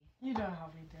know how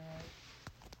we do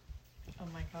it. Oh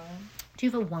my god. Do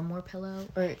you have one more pillow?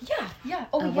 Or Yeah.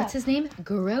 Oh, yeah. What's his name?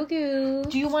 Grogu.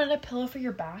 Do you want a pillow for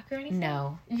your back or anything?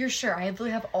 No. You're sure? I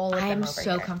really have all of them I'm over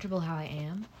so here. comfortable how I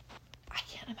am. I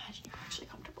can't imagine you're actually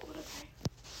comfortable with it.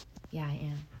 Yeah, I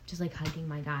am. Just like hugging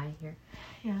my guy here.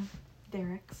 Yeah.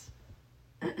 Derek's.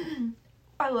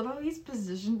 I love how he's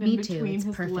positioned Me in too. between It's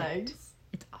his perfect. legs.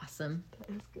 It's awesome. That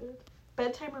is good.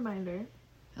 Bedtime reminder.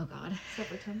 Oh god. Except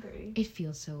for 10:30. It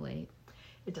feels so late.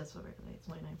 It does feel very late. It's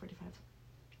only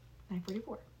 9:45.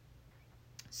 9:44.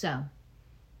 So,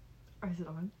 Or is it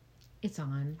on? it's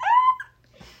on.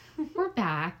 We're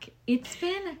back.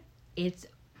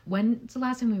 When's the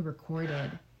last time we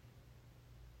recorded?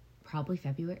 Probably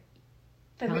February.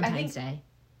 Valentine's Day.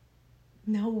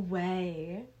 No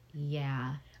way.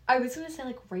 Yeah. I was going to say,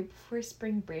 like, right before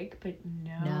spring break, but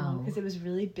no. No. Because it was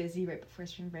really busy right before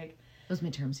spring break. Those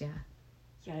midterms, yeah.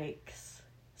 Yikes.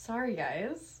 Sorry,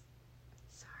 guys.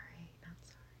 Sorry, not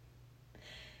sorry.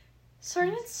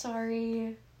 Sorry, not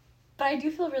sorry. But I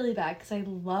do feel really bad because I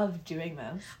love doing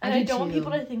this. And I I do don't want too.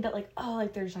 people to think that, like, oh,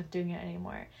 like, they're just not doing it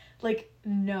anymore. Like,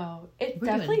 no. It's We're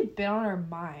definitely been on our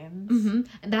minds. Mm-hmm.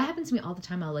 And that happens to me all the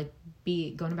time. I'll, like,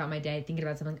 be going about my day, thinking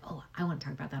about something. Oh, I want to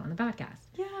talk about that on the podcast.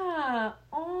 Yeah.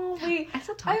 Oh, wait. I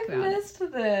still talk I've about it. missed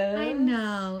this. I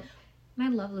know. And I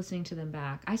love listening to them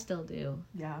back. I still do.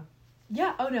 Yeah.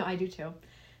 Yeah. Oh, no, I do too.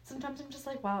 Sometimes I'm just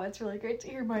like, wow, it's really great to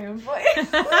hear my own voice.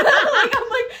 I'm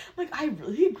like, I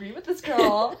really agree with this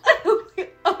girl.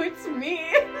 Oh, it's me.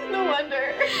 No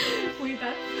wonder. Wait,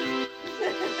 that's...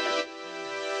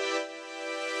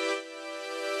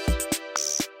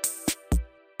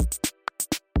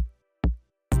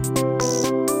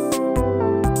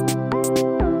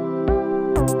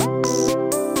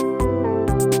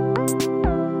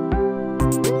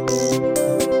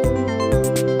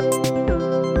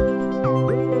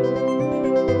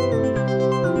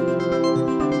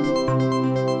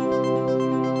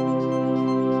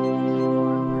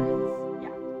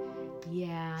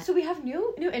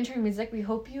 Intro music. We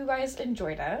hope you guys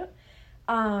enjoyed it.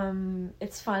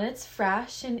 It's fun, it's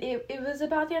fresh, and it was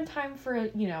about damn time for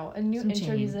a new Some intro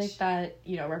change. music that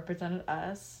represented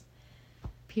us.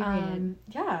 Period.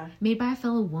 Yeah. Made by a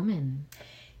fellow woman.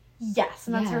 Yes,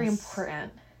 and that's very Yes.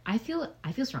 important. I feel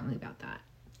strongly about that.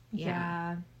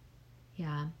 Yeah.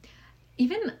 Yeah.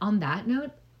 Even on that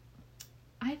note,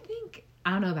 I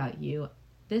don't know about you,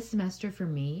 this semester for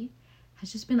me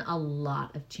has just been a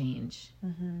lot of change.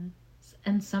 Mm-hmm.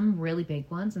 And some really big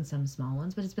ones and some small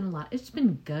ones, but it's been a lot. It's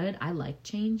been good. I like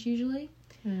change usually.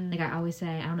 Like I always say,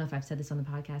 I don't know if I've said this on the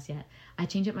podcast yet, I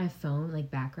change up my phone,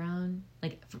 like background,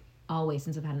 like always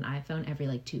since I've had an iPhone every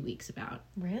like 2 weeks about.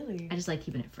 Really? I just like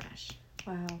keeping it fresh.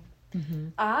 Wow. Mm-hmm.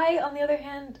 I, on the other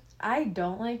hand, I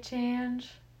don't like change.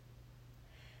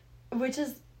 Which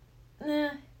is, I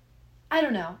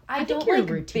don't know. I don't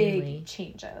like big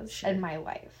changes in my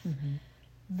life. Mm-hmm.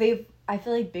 I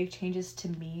feel like big changes to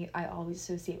me, I always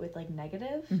associate with like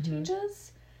negative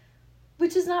changes,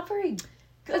 which is not very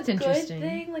good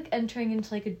thing. Like entering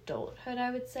into like adulthood,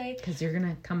 I would say, because you're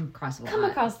gonna come across a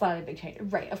lot of big changes,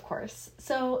 right? Of course.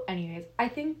 So, anyways, I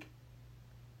think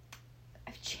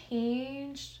I've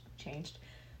changed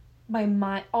my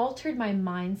mind, altered my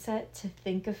mindset to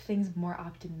think of things more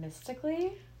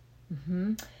optimistically.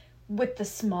 Mm-hmm. With the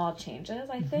small changes,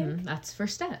 I think. That's the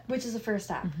first step. Which is the first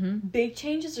step. Mm-hmm. Big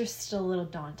changes are still a little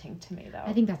daunting to me, though.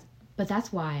 I think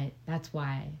that's why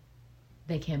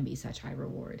they can be such high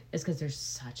reward. Is because there's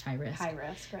such high risk. High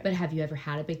risk, right. But have you ever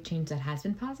had a big change that has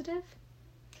been positive?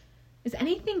 Is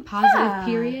anything positive,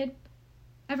 period?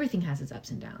 Everything has its ups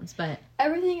and downs, but...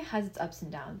 Everything has its ups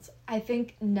and downs. I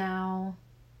think now...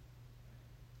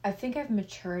 I've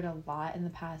matured a lot in the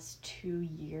past 2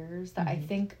 years that I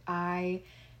think I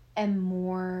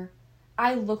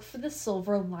look for the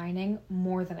silver lining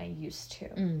more than I used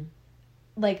to.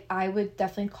 Like, I would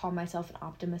definitely call myself an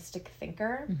optimistic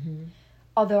thinker.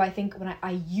 Although I think when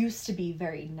I used to be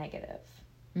very negative.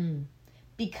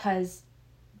 Because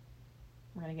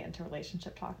we're going to get into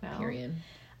relationship talk now. Period.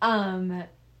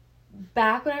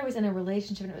 Back when I was in a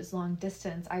relationship and it was long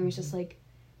distance, I was just like,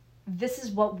 this is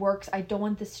what works. I don't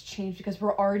want this to change because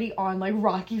we're already on like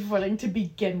rocky footing to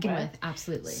begin with.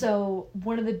 Absolutely. So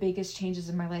one of the biggest changes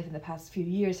in my life in the past few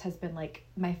years has been like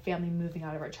my family moving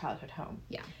out of our childhood home.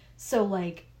 Yeah. So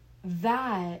like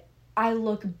that I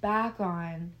look back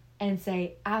on and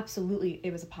say, absolutely,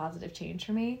 it was a positive change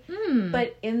for me.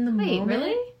 But in the moment... Wait,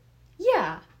 really?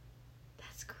 Yeah.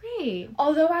 That's great.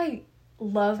 Although I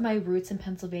love my roots in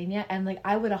Pennsylvania and like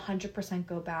I would 100%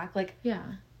 go back. Like, yeah.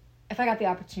 If I got the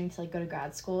opportunity to like go to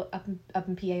grad school up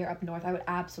in PA or up north, I would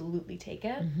absolutely take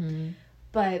it.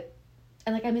 But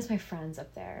And, like, I miss my friends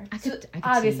up there. I could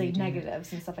obviously,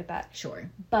 negatives and stuff like that. Sure.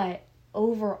 But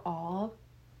overall,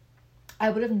 I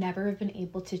would have never been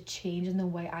able to change in the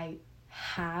way I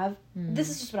have. This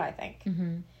is just what I think.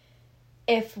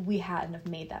 If we hadn't have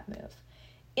made that move.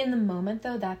 In the moment,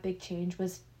 though, that big change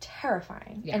was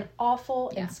terrifying and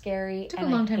awful and scary. It took a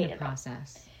long time to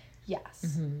process.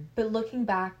 Yes. But looking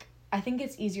back, I think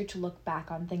it's easier to look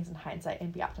back on things in hindsight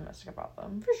and be optimistic about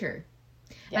them. For sure.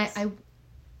 Yes. I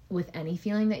with any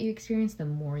feeling that you experience, the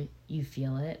more you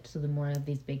feel it, so the more of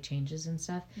these big changes and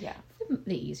stuff,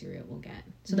 the easier it will get.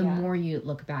 So the more you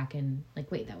look back and,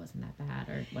 like, wait, that wasn't that bad,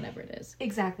 or whatever it is.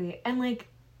 Exactly. And, like,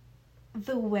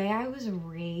 the way I was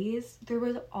raised, there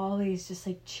was always just,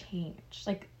 like, change.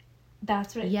 Like,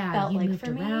 that's what it felt like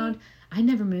for me. Around. I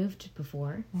never moved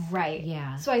before. Right.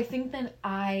 Yeah. So I think that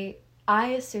I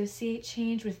associate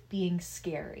change with being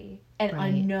scary and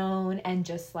unknown and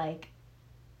just, like,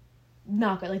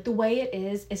 not good. Like, the way it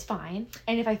is fine.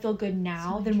 And if I feel good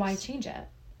now, then why change it?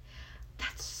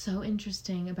 That's so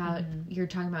interesting about you're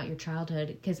talking about your childhood,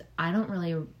 because I don't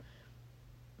really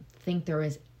think there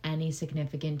was any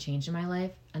significant change in my life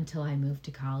until I moved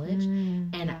to college.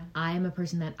 And I am a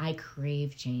person that I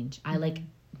crave change. I like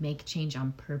make change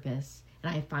on purpose.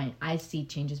 And I see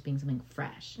change as being something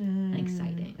fresh and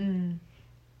exciting.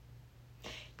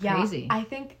 Yeah, crazy. I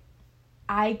think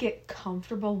I get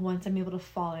comfortable once I'm able to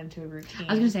fall into a routine.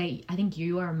 I was going to say, I think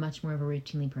you are much more of a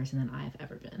routinely person than I've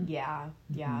ever been. Yeah,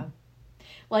 yeah.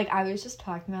 Like, I was just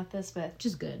talking about this with... Which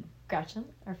is good. Gretchen,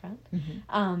 our friend,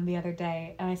 the other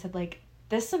day. And I said, like,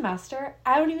 this semester,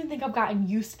 I don't even think I've gotten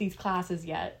used to these classes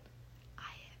yet.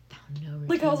 I found no routine.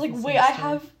 Like, I was like, wait,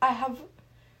 I have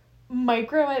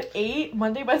micro at 8,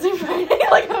 Monday, Wednesday, Friday.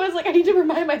 Like, I was like, I need to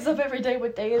remind myself every day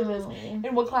what day it is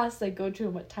and what classes I go to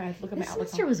and what time I have to look at my outlook.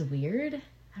 This semester was weird.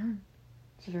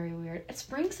 It's very weird.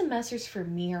 Spring semesters for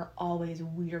me are always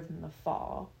weirder than the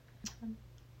fall.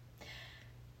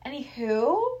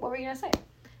 Anywho, what were you gonna say?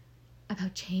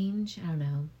 About change? I don't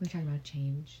know. We were talking about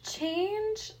change.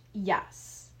 Change?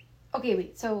 Yes. Okay,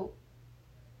 wait. So,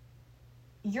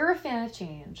 you're a fan of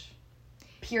change.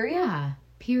 Period? Yeah.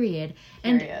 Period.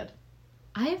 And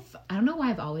I don't know why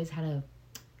I've always had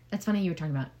that's funny you were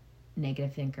talking about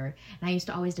negative thinker. And I used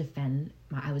to always defend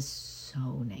I was so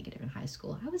negative in high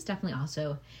school. I was definitely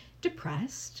also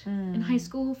depressed in high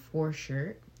school, for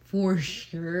sure.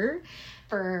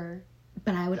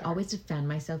 But I would always defend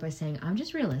myself by saying, I'm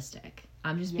just realistic.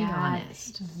 I'm just being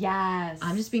honest. Yes.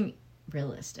 I'm just being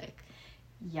realistic.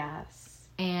 Yes.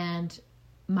 And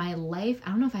my life,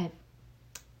 I don't know if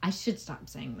I should stop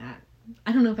saying that.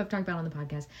 I don't know if I've talked about it on the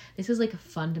podcast. This is, like,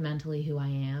 fundamentally who I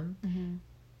am.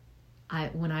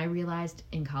 When I realized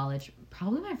in college,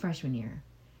 probably my freshman year,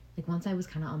 like, once I was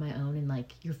kind of on my own and,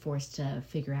 like, you're forced to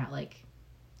figure out, like,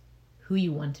 who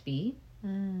you want to be.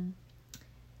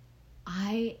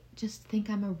 I just think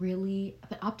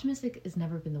but optimistic has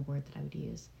never been the word that I would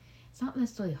use. It's not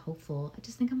necessarily hopeful. I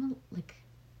just think I'm like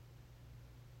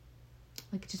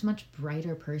just much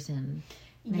brighter person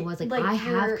than I was. Like I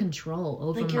have control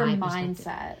over like my your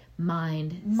mindset.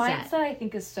 Mindset, I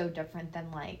think, is so different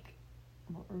than, like,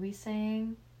 what were we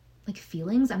saying? Like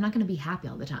feelings. I'm not going to be happy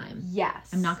all the time.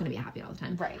 Yes. I'm not going to be happy all the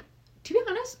time. Right. To be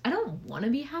honest, I don't want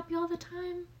to be happy all the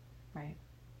time. Right.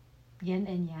 Yin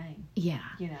and yang. Yeah.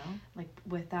 You know, like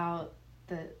without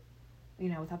the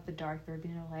dark, there would be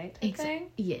no light type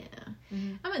thing. Yeah.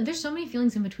 I mean, there's so many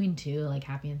feelings in between too, like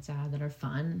happy and sad, that are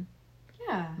fun.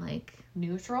 Yeah. Like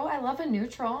neutral. I love a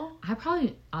neutral. I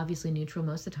probably obviously neutral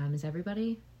most of the time. Is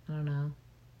everybody? I don't know.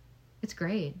 It's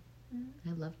great.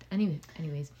 I loved anyways.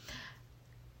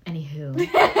 Anywho.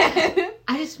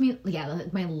 I just mean,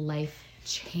 my life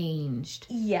changed.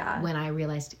 Yeah. When I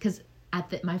realized, because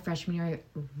my freshman year, I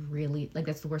really, like,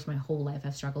 that's the worst of my whole life.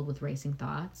 I've struggled with racing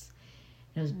thoughts.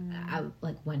 And I,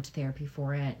 like, went to therapy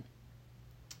for it.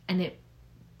 And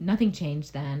nothing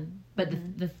changed then. But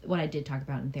what I did talk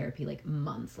about in therapy, like,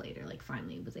 months later, like,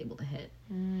 finally was able to hit.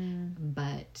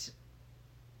 But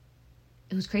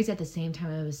it was crazy at the same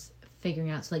time I was figuring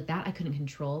out. So, like, that I couldn't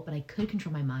control, but I could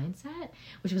control my mindset,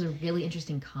 which was a really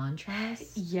interesting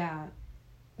contrast. Yeah.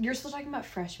 You're still talking about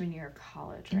freshman year of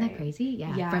college, right? Isn't that crazy?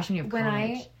 Yeah. Freshman year of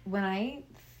college. When I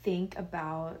think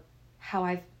about how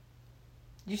I've...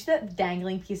 Did you see that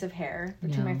dangling piece of hair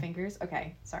between my fingers?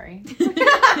 Okay, sorry.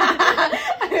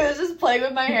 I was just playing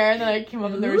with my hair, and then I came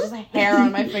up and there was just hair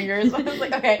on my fingers. I was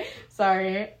like, okay,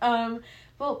 sorry.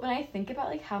 Well, when I think about,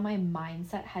 like, how my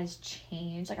mindset has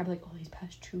changed, like, I'm like, oh, these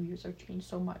past 2 years have changed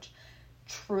so much.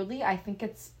 Truly, I think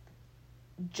it's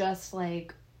just,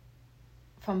 like,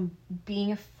 from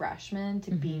being a freshman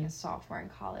to being a sophomore in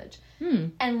college.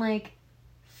 And, like,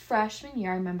 freshman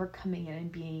year, I remember coming in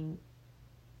and being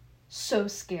so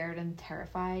scared and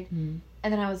terrified. Mm.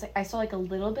 And then I saw, like, a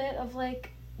little bit of,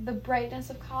 like, the brightness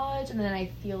of college. And then I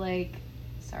feel like,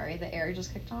 sorry, the air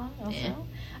just kicked on also.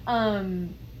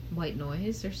 White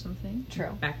noise or something. True.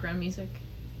 Background music.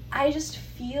 I just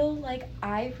feel like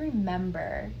I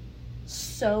remember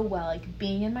so well, like,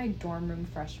 being in my dorm room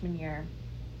freshman year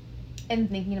and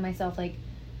thinking to myself, like,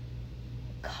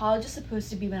 college is supposed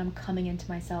to be when I'm coming into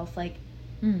myself, like,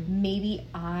 maybe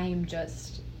I'm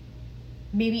just,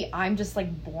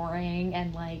 like, boring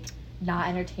and, like, not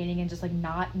entertaining and just, like,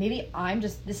 not, maybe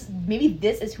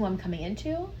this is who I'm coming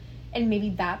into, and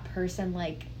maybe that person,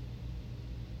 like,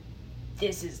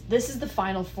 this is the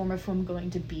final form of who I'm going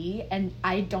to be, and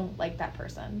I don't like that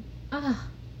person.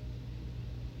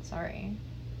 Sorry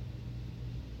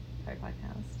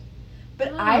podcast.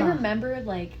 But I remember,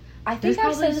 like, I think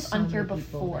I've said this on here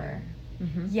before.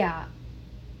 Mm-hmm. Yeah.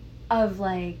 Of,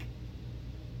 like,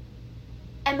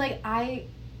 and, like, I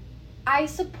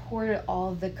supported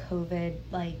all of the COVID,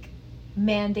 like,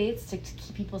 mandates to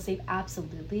keep people safe.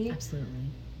 Absolutely.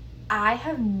 I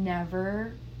have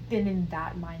never been in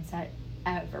that mindset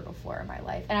ever before in my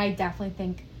life. And I definitely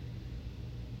think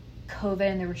COVID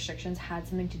and the restrictions had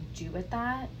something to do with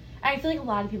that. And I feel like a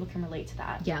lot of people can relate to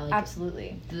that. Yeah, like,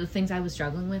 absolutely. The things I was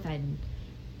struggling with, I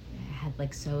had,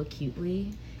 like, so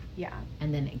acutely. Yeah.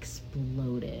 And then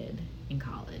exploded in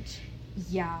college.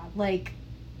 Yeah, like,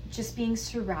 just being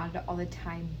surrounded all the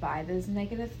time by those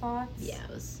negative thoughts. Yeah,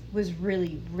 it was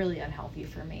really, really unhealthy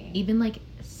for me. Even, like,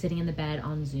 sitting in the bed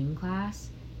on Zoom class,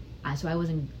 so I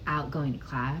wasn't out going to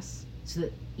class, so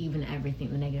that even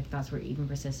everything, the negative thoughts were even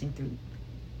persisting through,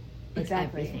 like,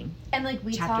 exactly. everything. And, like,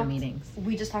 we meetings.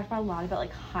 We just talked about a lot about,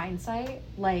 like, hindsight.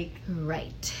 Like,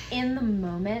 right. In the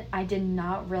moment, I did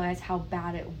not realize how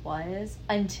bad it was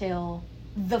until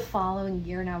the following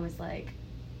year, and I was like,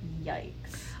 yikes.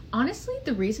 Honestly,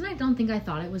 the reason I don't think I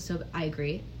thought it was so... I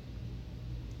agree.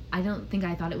 I don't think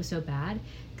I thought it was so bad,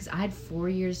 because I had 4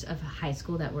 years of high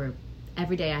school that were...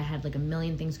 Every day I had, like, a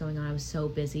million things going on. I was so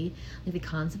busy. Like, the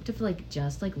concept of, like,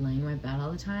 just, like, laying in my bed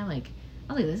all the time, like...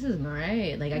 I was like, this is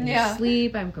great. Like, I can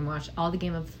sleep. I can watch all the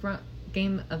Game of Thrones.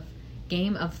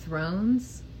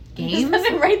 Games? This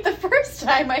wasn't right the first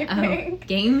time, I think.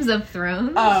 Games of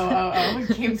Thrones. Oh.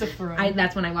 Games of Thrones.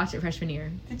 That's when I watched it freshman year.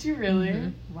 Did you really?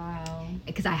 Mm-hmm. Wow.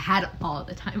 Because I had all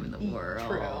the time in the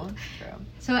world. True.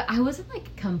 So I wasn't,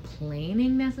 like,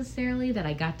 complaining necessarily that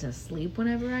I got to sleep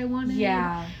whenever I wanted.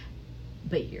 Yeah.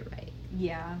 But you're right.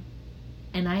 Yeah.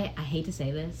 And I hate to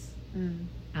say this.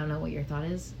 I don't know what your thought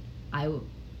is.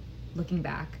 Looking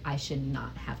back, I should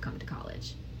not have come to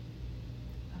college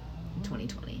in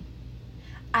 2020.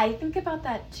 I think about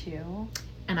that too.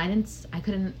 And I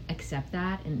couldn't accept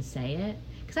that and say it.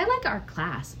 Because I like our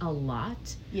class a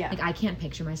lot. Yeah. Like, I can't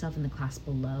picture myself in the class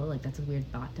below. Like, that's a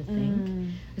weird thought to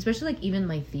think. Especially, like, even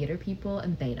my theater people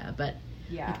and Theta. But,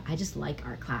 yeah. Like, I just like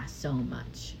our class so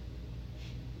much.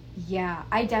 Yeah.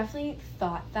 I definitely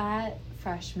thought that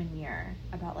freshman year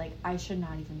about, like, I should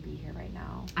not even be here right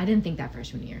now. I didn't think that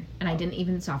freshman year. And I didn't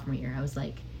even sophomore year. I was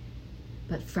like...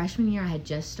 But freshman year, I had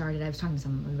just started... I was talking to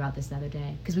someone about this the other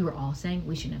day. Because we were all saying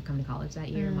we shouldn't have come to college that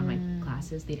year in one of my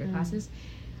classes, theater classes.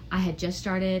 I had just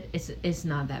started... It's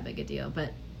not that big a deal.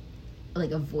 But,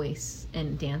 like, a voice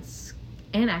and dance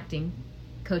and acting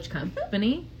coach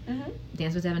company.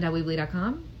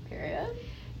 dancewithdevan.weebly.com. Period.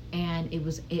 And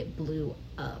it blew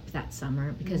up that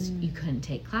summer because you couldn't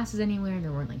take classes anywhere and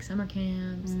there weren't, like, summer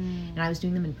camps. And I was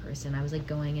doing them in person. I was, like,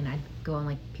 going and I'd go on,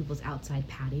 like, people's outside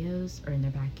patios or in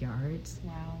their backyards.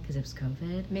 Wow. Because it was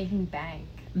COVID. Making bank.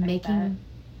 Making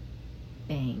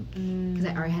bank. Because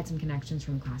I already had some connections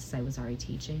from classes I was already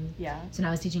teaching. Yeah. So now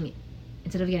I was teaching,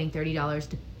 instead of getting $30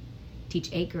 to teach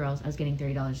 8 girls, I was getting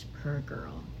 $30 per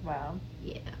girl. Wow.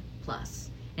 Yeah. Plus.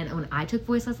 And when I took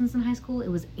voice lessons in high school, it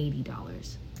was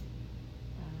 $80.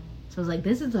 So I was like,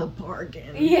 this is a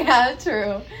bargain. Yeah,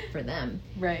 true. For them.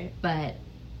 Right. But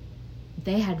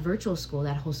they had virtual school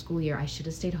that whole school year. I should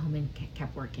have stayed home and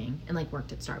kept working. And, like,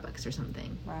 worked at Starbucks or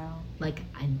something. Wow. Like,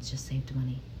 I just saved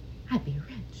money. I'd be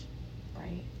rich.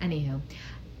 Right. Anywho.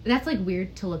 That's, like,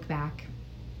 weird to look back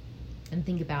and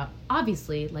think about.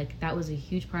 Obviously, like, that was a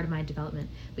huge part of my development.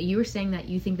 But you were saying that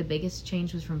you think the biggest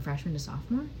change was from freshman to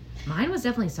sophomore? Mine was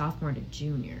definitely sophomore to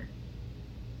junior.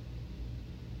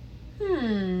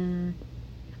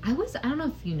 I don't know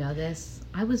if you know this.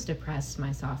 I was depressed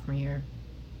my sophomore year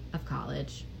of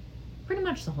college. Pretty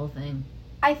much the whole thing.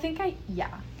 I think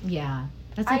yeah. Yeah.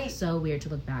 That's, like, so weird to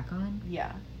look back on.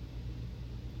 Yeah.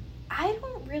 I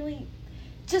don't really...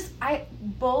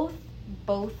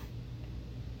 Both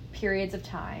periods of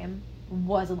time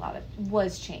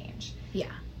was change.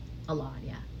 Yeah. A lot,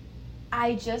 yeah.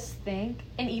 I just think,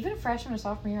 and even freshman or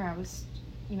sophomore year, I was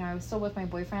still with my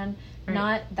boyfriend.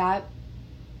 Right.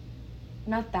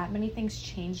 Not that many things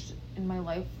changed in my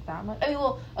life that much. I mean,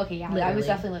 well, okay, yeah, literally. I was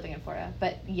definitely living in Florida,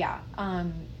 but yeah,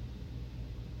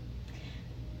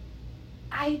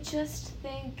 I just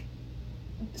think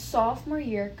sophomore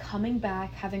year, coming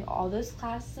back, having all those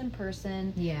classes in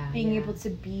person, being able to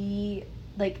be,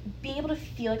 like, being able to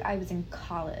feel like I was in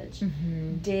college,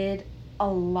 did a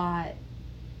lot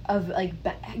of, like,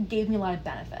 gave me a lot of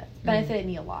benefits. Benefited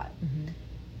me a lot.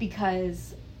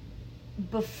 Because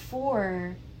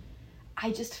before,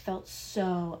 I just felt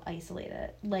so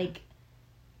isolated. Like,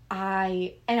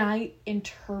 I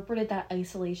interpreted that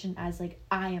isolation as, like,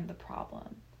 I am the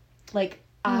problem. Like,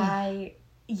 I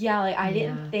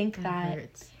didn't think that,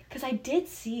 because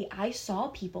I saw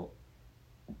people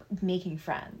making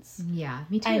friends. Yeah,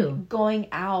 me too. And going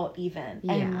out even,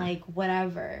 and, like,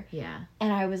 whatever. Yeah.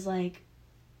 And I was like,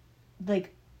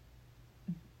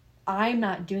 I'm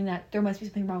not doing that. There must be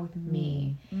something wrong with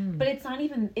me. But it's not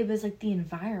even, it was, like, the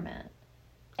environment.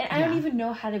 And I don't even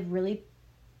know how to really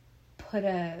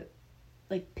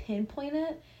pinpoint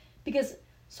it, because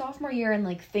sophomore year and,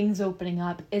 like, things opening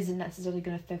up isn't necessarily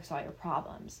going to fix all your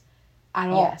problems at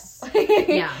all. Yes.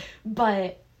 Yeah.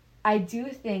 But I do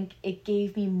think it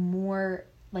gave me more,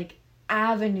 like,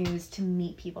 avenues to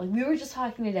meet people. Like, we were just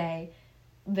talking today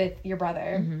with your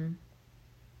brother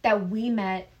that we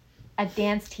met at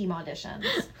dance team auditions.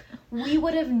 We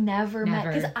would have never met,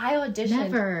 because I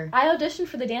auditioned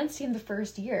for the dance team the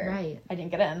first year. Right. I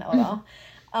didn't get in. Oh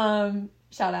well.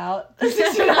 Shout out the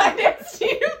 69 dance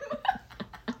team.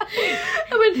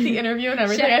 I went to the interview and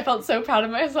everything. I felt so proud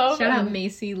of myself. Shout out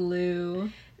Macy Lou.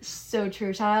 So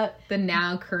true. Shout out the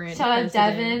now current Shout president.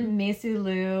 out Devin, Macy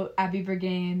Lou, Abby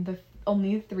Bergain, the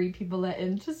only 3 people let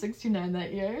into 69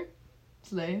 that year.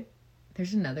 Slay.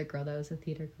 There's another girl that was a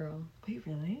theater girl. Wait,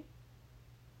 really?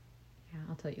 Yeah,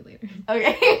 I'll tell you later.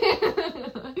 Okay.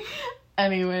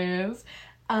 Anyways,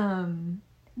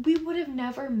 we would have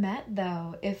never met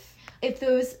though if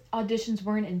those auditions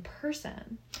weren't in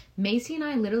person. Macy and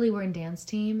I literally were in dance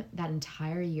team that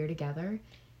entire year together,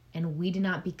 and we did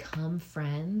not become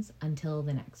friends until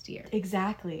the next year.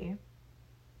 Exactly.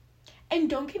 And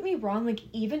don't get me wrong, like,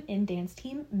 even in dance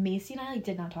team, Macy and I, like,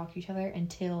 did not talk to each other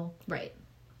until... Right.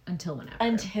 Until whenever.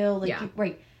 Until, like,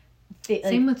 right.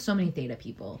 Same with so many theta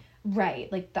people.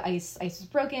 Right. Like, the ice was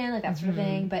broken, like, that sort of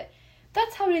thing. But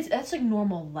that's how it is. That's, like,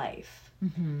 normal life.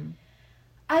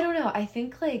 I don't know. I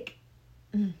think, like...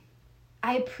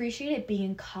 I appreciated being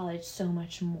in college so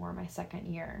much more my second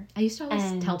year. I used to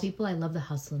always tell people I love the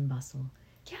hustle and bustle.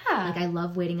 Yeah. Like, I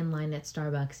love waiting in line at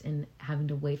Starbucks and having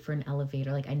to wait for an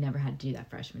elevator. Like, I never had to do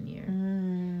that freshman year.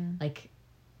 Like,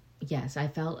 yes, I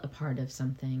felt a part of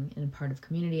something and a part of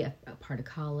community, a part of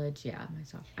college. Yeah,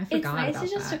 myself. I forgot about that. It's nice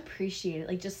to just appreciate it.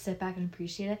 Like, just sit back and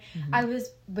appreciate it. I was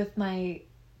with my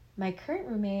current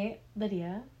roommate,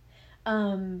 Lydia.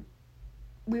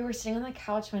 We were sitting on the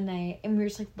couch one night, and we were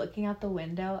just, like, looking out the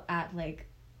window at, like,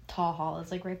 Tall Hall is,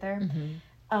 like, right there.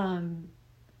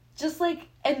 Just, like,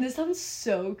 and this sounds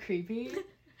so creepy.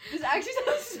 This actually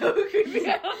sounds so creepy.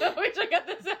 I don't know which I got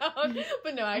this out.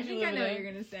 But no, actually, I think I know what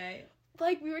you're going to say.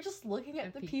 Like, we were just looking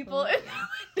at the people in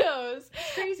the windows.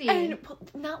 Crazy. And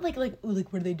not, like,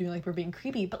 what are they doing? Like, we're being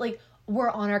creepy. But, like,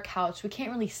 we're on our couch. We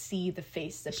can't really see the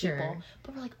faces of people.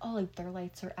 But we're like, oh, like, their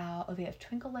lights are out. Oh, they have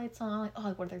twinkle lights on. Like, oh,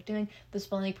 like, what are they doing? This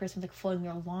one, like, person's, like, folding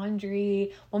their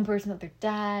laundry. One person at their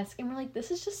desk. And we're like, this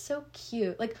is just so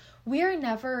cute. Like, we're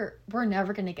never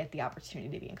going to get the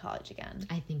opportunity to be in college again.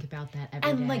 I think about that every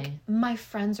day. And, like, my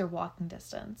friends are walking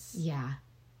distance. Yeah.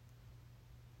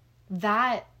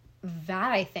 That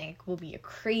I think will be a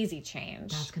crazy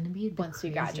change. That's going to be the once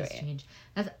we graduate. Change.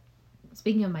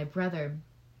 Speaking of my brother,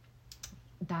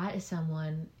 that is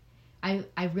someone I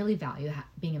really value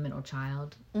being a middle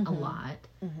child a lot.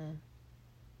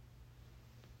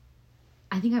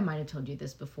 I think I might have told you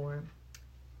this before.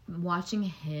 Watching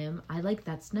him,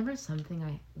 that's never something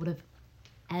I would have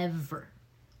ever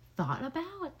thought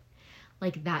about.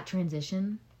 Like, that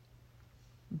transition.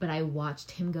 But I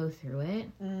watched him go through it,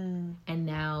 and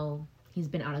now he's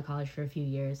been out of college for a few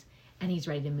years, and he's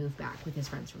ready to move back with his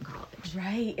friends from college.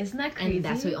 Right. Isn't that crazy? And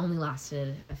that's why it only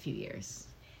lasted a few years.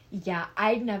 Yeah,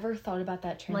 I never thought about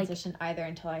that transition either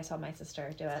until I saw my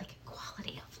sister do it. Like,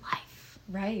 quality of life.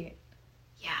 Right.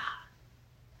 Yeah.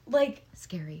 Like...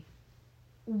 Scary.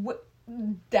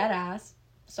 Dead ass.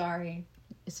 Sorry.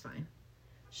 It's fine.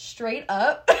 Straight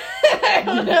up. I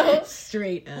don't know.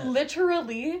 Straight up.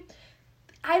 Literally...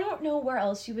 I don't know where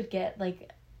else you would get,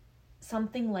 like,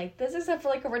 something like this, except for,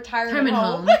 like, a retirement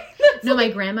home. No,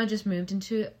 my grandma just moved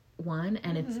into one,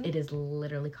 and it is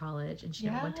literally college, and she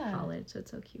never went to college, so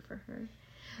it's so cute for her.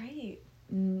 Right.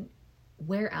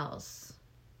 Where else?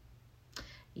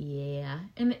 Yeah,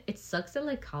 and it sucks that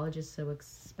like college is so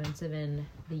expensive in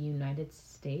the United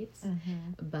States,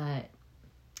 but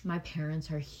my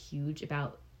parents are huge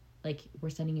about like, we're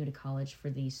sending you to college for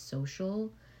the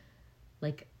social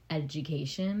like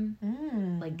education.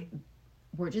 Like,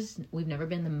 we've never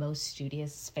been the most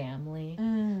studious family.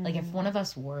 Like, if one of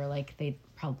us were, like, they'd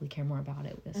probably care more about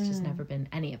it. It's just never been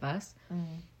any of us.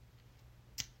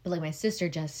 But like, my sister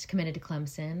just committed to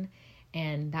Clemson,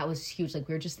 and that was huge. Like,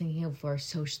 we were just thinking of where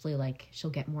socially, like, she'll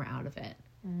get more out of it.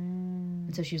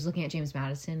 And so she was looking at James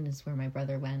Madison, is where my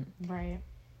brother went. Right.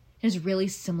 It's really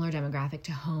similar demographic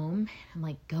to home. I'm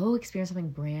like, go experience something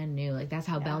brand new. Like, that's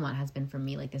how Belmont has been for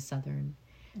me, like the Southern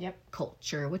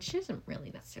culture, which isn't really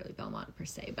necessarily Belmont per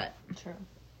se, but true.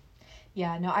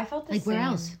 Yeah, no, I felt the like same. Where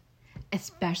else?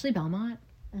 Especially Belmont,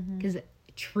 because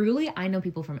truly, I know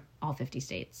people from all 50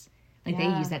 states. Like, they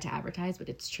use that to advertise, but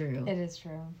it's true. It is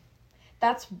true.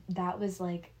 That was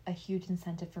like a huge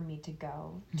incentive for me to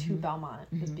go to Belmont,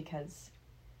 was because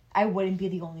I wouldn't be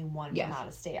the only one from out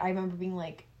of state. I remember being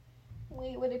like,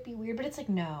 wait, would it be weird? But it's like,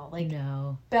 no. Like,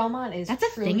 no. Belmont is that's a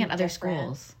thing at other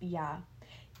schools. Yeah.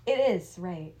 It is,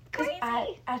 right. Because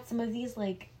at some of these,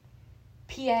 like,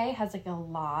 PA has, like, a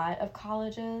lot of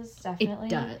colleges, definitely.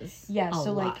 It does. Yeah,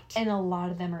 so, like, and a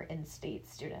lot of them are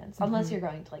in-state students. Unless you're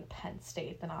going to, like, Penn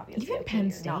State, then obviously even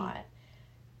Penn State. Not.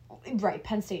 Right,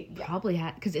 Penn State, yeah. Probably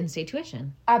had, because in-state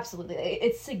tuition. Absolutely.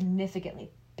 It's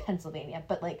significantly Pennsylvania,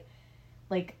 but,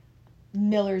 like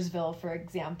Millersville, for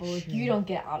example, like, you don't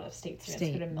get out-of-state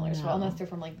students go to Millersville unless they're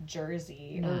from, like,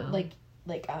 Jersey or, like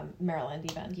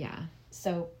Maryland even. Yeah.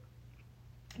 So,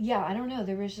 yeah, I don't know.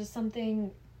 There was just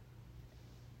something...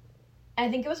 I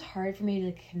think it was hard for me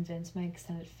to convince my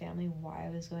extended family why I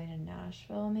was going to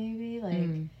Nashville, maybe. Like,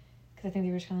 because I think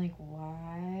they were just kind of like,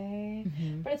 why?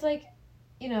 But it's like,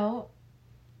 you know,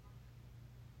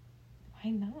 why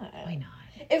not? Why not?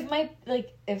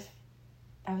 If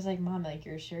I was like, Mom, like,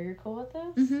 you're sure you're cool with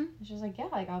this? And she was like, yeah,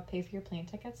 like, I'll pay for your plane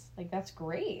tickets. Like, that's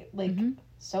great. Like,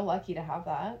 so lucky to have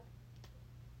that.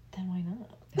 Then why not?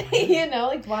 You know,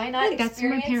 like, why not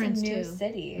experience a new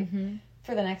city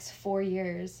for the next 4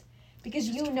 years? Because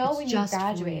you know when you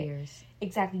graduate.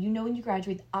 Exactly. You know when you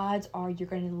graduate, the odds are you're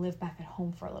going to live back at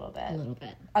home for a little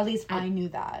bit. At least I knew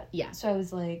that. Yeah. So I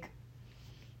was like,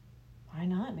 why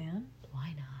not, man?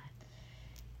 Why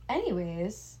not?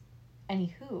 Anyways,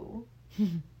 anywho.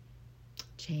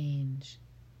 Change.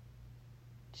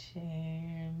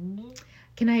 Can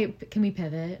we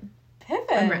pivot?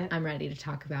 Pivot? I'm ready to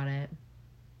talk about it.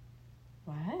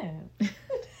 What?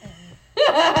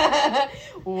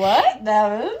 What,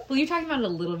 Devin? Well, you were talking about it a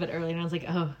little bit earlier, and I was like,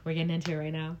 oh, we're getting into it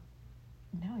right now.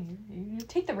 No, you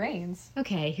take the reins.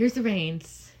 Okay, here's the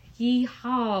reins.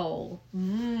 Yeehaw.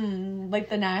 Like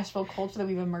the Nashville culture that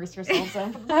we've immersed ourselves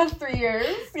in for the past 3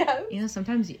 years. Yes. You know,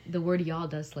 sometimes the word y'all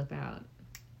does slip out.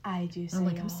 I do say I'm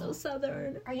like, y'all. I'm so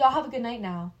Southern. Or y'all have a good night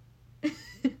now.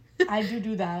 I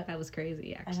do that. That was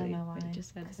crazy, actually. I don't know why. What you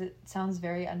just said. Because it sounds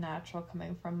very unnatural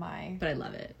coming from But I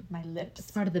love it. My lips.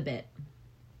 It's part of the bit.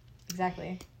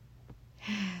 Exactly.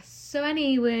 So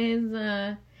anyways,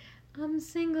 I'm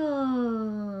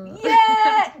single.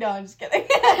 Yeah! No, I'm just kidding.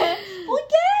 Well,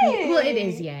 yay! Well, it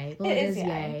is yay. It is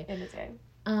yay.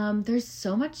 There's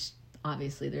so much,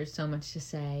 obviously, there's so much to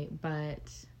say, but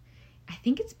I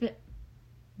think it's been,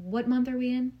 what month are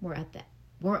we in? We're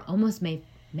almost May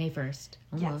 1st.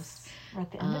 Almost. Yes. We're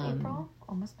at the end of April.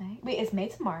 Almost May. Wait, is May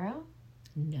tomorrow?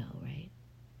 No, right?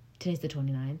 Today's the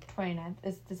 29th. 29th.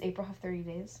 Does April have 30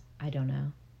 days? I don't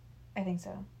know. I think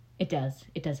so. It does.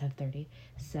 It does have 30.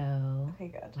 So. Okay,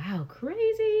 good. Wow,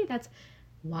 crazy. That's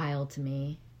wild to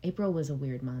me. April was a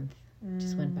weird month.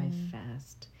 Just went by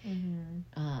fast.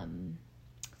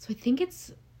 So I think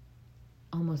it's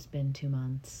almost been 2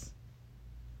 months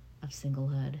of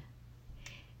singlehood.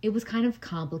 It was kind of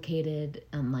complicated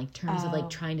in like terms of like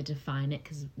trying to define it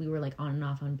because we were like on and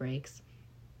off on breaks.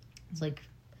 It's like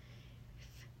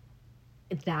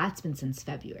that's been since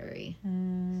February.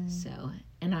 So,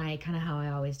 and I kind of how I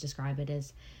always describe it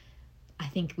is I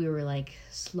think we were like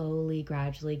slowly,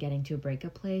 gradually getting to a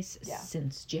breakup place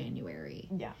since January.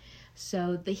 Yeah.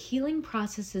 So the healing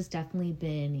process has definitely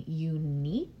been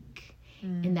unique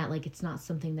in that like it's not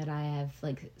something that I have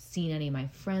like seen any of my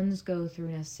friends go through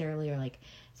necessarily or like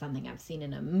something I've seen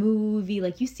in a movie.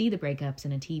 Like you see the breakups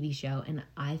in a TV show and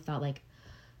I thought like,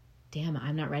 damn,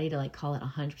 I'm not ready to like call it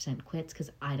 100% quits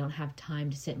because I don't have time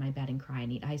to sit in my bed and cry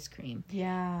and eat ice cream.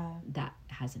 Yeah. That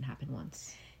hasn't happened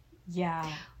once. Yeah.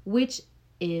 Which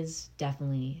is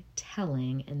definitely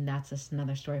telling, and that's just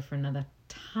another story for another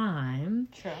time.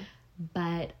 True.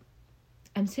 But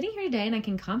I'm sitting here today and I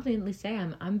can confidently say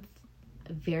I'm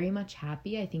very much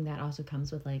happy. I think that also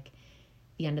comes with like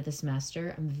the end of the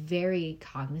semester. I'm very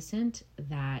cognizant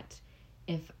that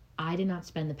if I did not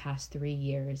spend the past 3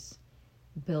 years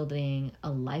building a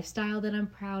lifestyle that I'm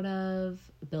proud of,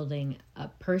 building a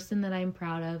person that I'm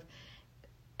proud of,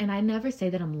 and I never say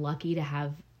that I'm lucky to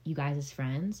have you guys as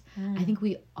friends. I think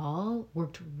we all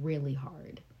worked really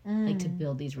hard like to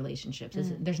build these relationships.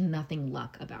 There's nothing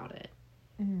luck about it.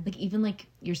 Like even like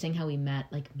you're saying how we met,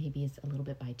 like maybe it's a little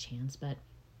bit by chance, but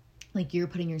like you're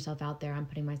putting yourself out there, I'm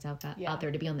putting myself out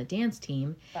there to be on the dance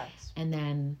team. Facts. And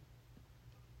then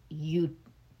you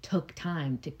took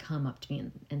time to come up to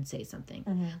me and say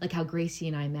something. Like how Gracie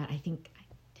and I met, I think,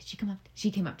 she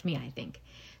came up to me, I think.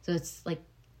 So it's like,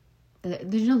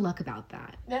 there's no luck about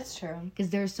that. That's true.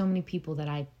 Because there are so many people that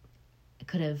I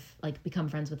could have like become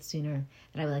friends with sooner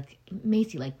that I would like,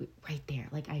 Macy, like right there.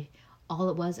 Like I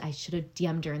should have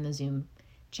DM'd her in the Zoom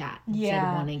chat instead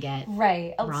of wanting to get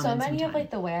right. So many of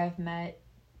like the way I've met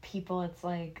people, it's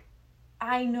like,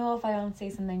 I know if I don't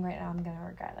say something right now, I'm gonna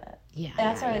regret it. Yeah, and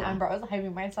that's why I remember I was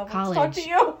hyping myself up to talk to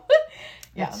you.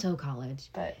 That's so college.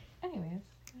 But anyways,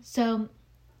 so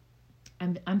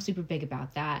I'm super big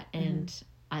about that, and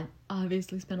I've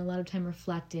obviously spent a lot of time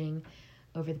reflecting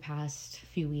over the past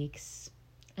few weeks,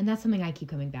 and that's something I keep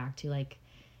coming back to. Like,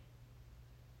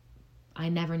 I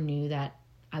never knew that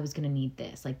I was gonna need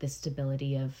this, like this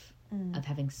stability of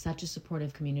having such a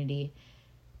supportive community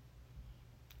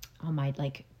on my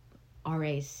like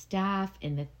RA staff,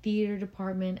 in the theater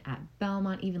department, at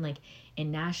Belmont, even like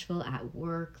in Nashville, at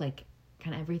work, like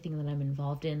kind of everything that I'm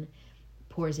involved in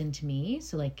pours into me.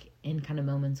 So like in kind of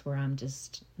moments where I'm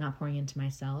just not pouring into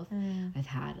myself, I've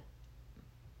had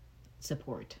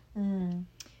support.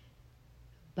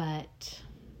 But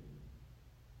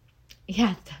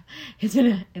yeah, it's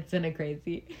been a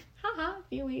crazy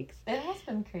few weeks. It has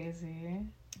been crazy.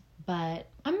 But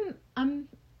I'm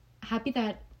happy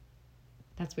that.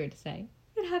 That's weird to say.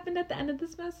 It happened at the end of the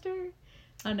semester.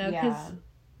 I don't know, because...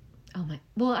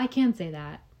 Well, I can say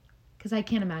that. Because I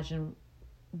can't imagine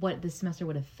what this semester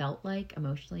would have felt like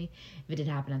emotionally if it did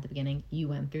happen at the beginning. You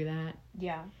went through that.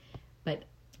 Yeah. But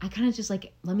I kind of just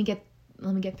like, let me get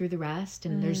through the rest.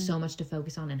 And there's so much to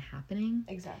focus on and happening.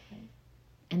 Exactly.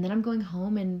 And then I'm going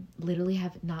home and literally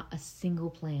have not a single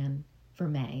plan for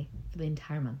May. For the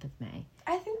entire month of May.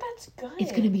 I think that's good.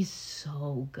 It's going to be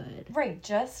so good. Right.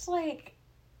 Just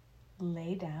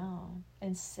lay down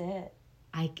and sit.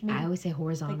 I always say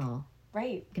horizontal.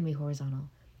 Right. It's gonna be horizontal.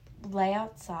 Lay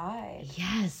outside.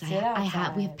 Yes, sit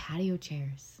outside. We have patio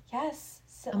chairs. Yes,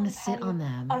 I'm gonna sit on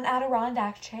them. On an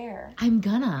Adirondack chair. I'm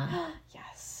gonna.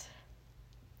 Yes.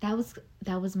 That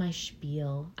was my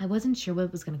spiel. I wasn't sure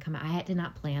what was gonna come out. I did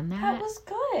not plan that. That was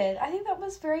good. I think that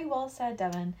was very well said,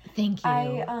 Devin. Thank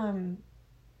you.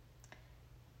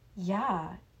 Yeah,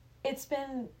 it's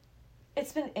been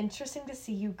interesting to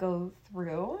see you go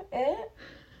through it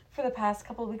for the past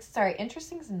couple of weeks. Sorry,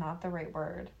 interesting is not the right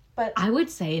word, but I would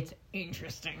say it's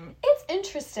interesting. It's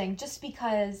interesting just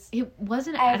because it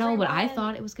wasn't at all what I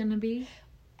thought it was going to be.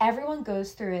 Everyone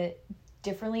goes through it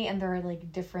differently, and there are like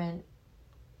different.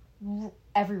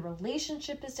 Every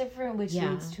relationship is different, which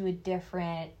leads to a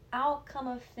different outcome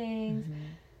of things.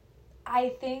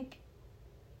 I think.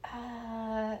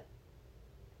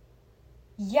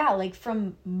 Yeah, like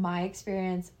from my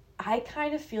experience, I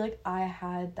kind of feel like I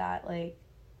had that like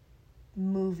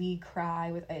movie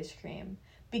cry with ice cream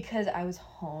because I was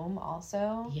home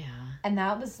also. Yeah. And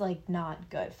that was like not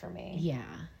good for me. Yeah.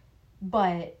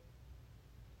 But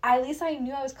at least I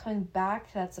knew I was coming back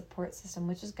to that support system,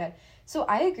 which is good. So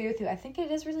I agree with you. I think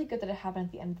it is really good that it happened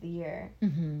at the end of the year.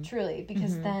 Truly.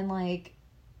 Because then like,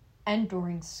 and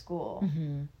during school.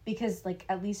 Because like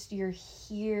at least you're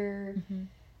here.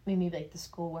 I mean, maybe, like, the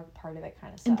schoolwork part of it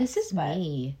kind of sucks. And this is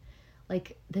me.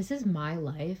 Like, this is my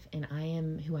life, and I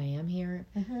am who I am here.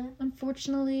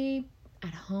 Unfortunately,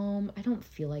 at home, I don't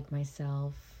feel like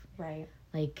myself. Right.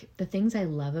 Like, the things I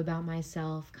love about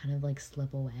myself kind of, like,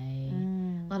 slip away.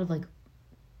 A lot of, like,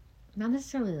 not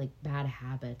necessarily, like, bad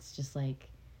habits, just, like,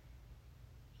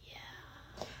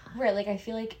 yeah. Right, like, I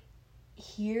feel like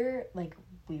here, like,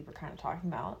 we were kind of talking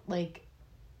about, like,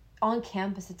 on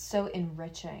campus, it's so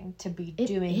enriching to be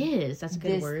doing that's a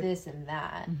good word. This and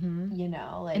that, you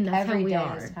know, like, and that's every how we day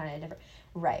are. is kind of different.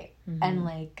 Right. And,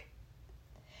 like,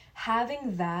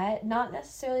 having that, not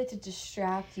necessarily to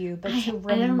distract you, but to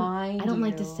remind you. I don't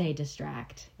like to say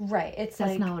distract. Right. It's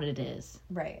that's not what it is.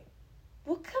 Right.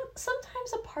 Well,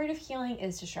 sometimes a part of healing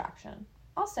is distraction.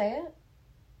 I'll say it.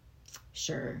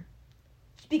 Sure.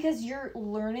 Because you're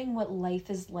learning what life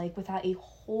is like without a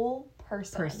whole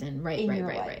person right, in right, your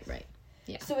right, life. right.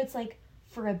 Yeah. So it's like,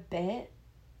 for a bit,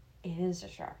 it is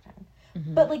distracting.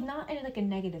 Mm-hmm. But, like, not in, like, a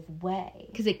negative way.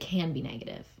 Because it can be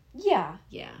negative. Yeah.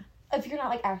 Yeah. If you're not,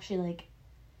 like, actually, like,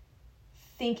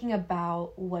 thinking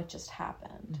about what just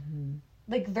happened.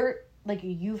 Mm-hmm. Like,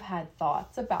 you've had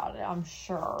thoughts about it, I'm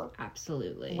sure.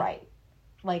 Absolutely. Right.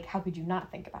 Like, how could you not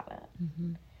think about it?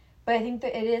 Mm-hmm. But I think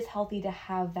that it is healthy to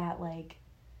have that, like,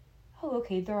 oh,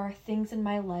 okay, there are things in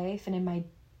my life and in my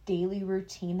daily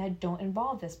routine that don't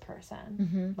involve this person.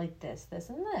 Mm-hmm. Like this,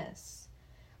 and this.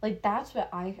 Like, that's what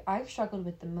I struggled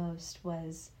with the most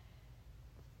was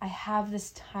I have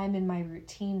this time in my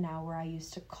routine now where I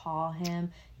used to call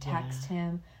him, text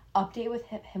him, update with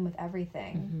him with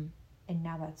everything. Mm-hmm. And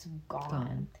now that's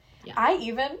gone. Yeah.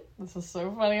 This is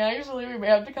so funny, actually, we may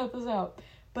have to cut this out.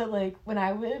 But, like, when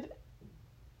I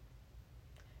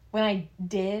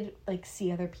did, like,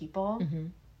 see other people, mm-hmm.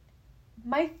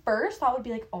 my first thought would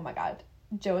be, like, oh my god,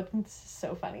 Joe thinks this is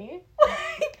so funny.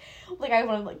 like, I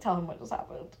want to, like, tell him what just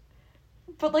happened.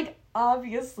 But, like,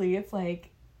 obviously, it's like,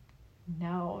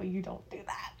 no, you don't do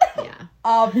that. Yeah.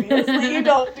 Obviously, you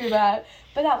don't do that.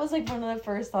 But that was, like, one of the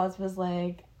first thoughts was,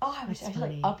 like, oh, I wish I should,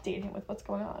 like, update him with what's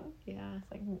going on. Yeah.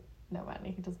 It's like, no,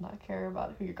 Manny, he does not care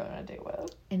about who you're going on a date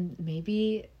with. And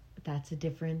maybe that's a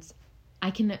difference.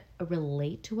 I can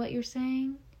relate to what you're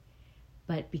saying,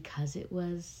 but because it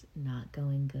was not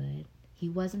going good, he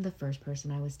wasn't the first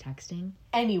person I was texting.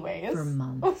 Anyways. For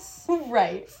months.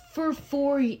 Right. For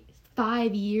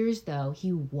 5 years, though,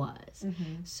 he was.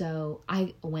 Mm-hmm. So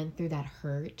I went through that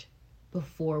hurt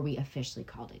before we officially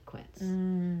called it quits.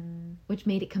 Which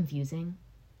made it confusing.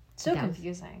 So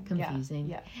confusing. Confusing.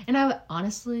 Yeah. And I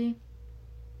honestly,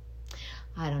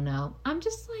 I don't know. I'm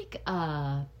just like,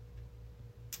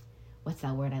 what's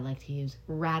that word I like to use?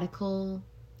 Radical,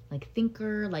 like,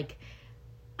 thinker. Like,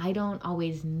 I don't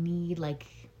always need, like,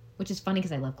 which is funny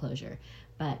because I love closure,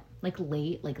 but, like,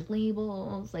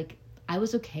 labels, like, I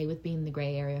was okay with being in the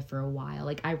gray area for a while.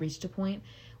 Like, I reached a point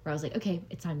where I was like, okay,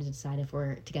 it's time to decide if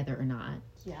we're together or not.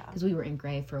 Yeah. Because we were in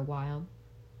gray for a while.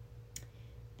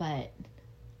 But,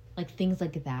 like, things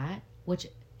like that, which,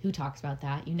 who talks about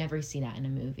that? You never see that in a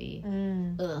movie.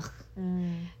 Ugh.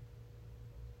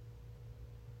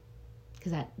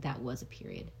 Because that was a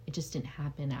period. It just didn't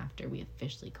happen after we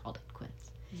officially called it quits.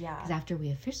 Yeah. Because after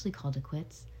we officially called it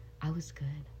quits, I was good.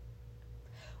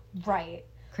 Right.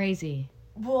 Crazy.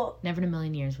 Well. Never in a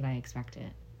million years would I expect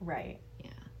it. Right.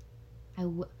 Yeah. I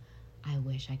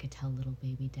wish I could tell little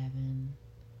baby Devin.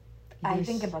 I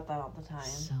think about that all the time.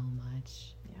 So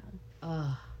much. Yeah.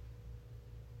 Ugh.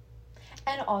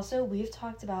 And also, we've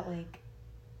talked about, like,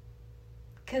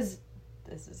 because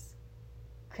this is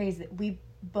crazy. We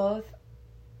both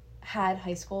had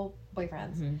high school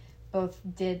boyfriends. Mm-hmm. Both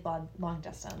did long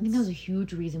distance. I think that was a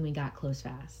huge reason we got close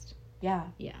fast. Yeah.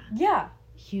 Yeah. Yeah.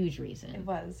 Huge reason. It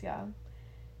was, yeah.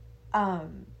 I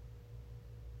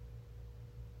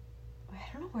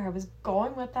don't know where I was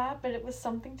going with that, but it was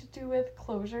something to do with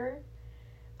closure.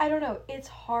 I don't know. It's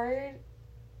hard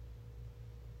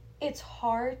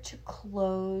to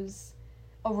close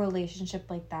a relationship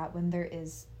like that when there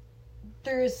is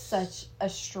such a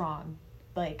strong,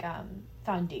 like,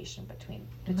 foundation between.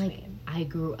 Like, I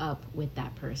grew up with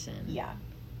that person. Yeah.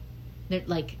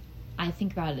 Like, I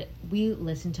think about it. We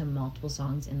listened to multiple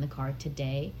songs in the car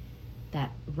today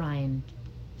that Ryan,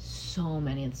 so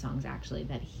many of the songs actually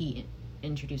that he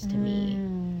introduced to me.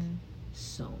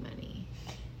 So many.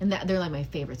 And they're like my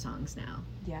favorite songs now.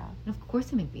 Yeah. And of course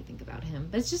they make me think about him.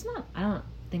 But it's just not, I don't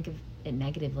think of it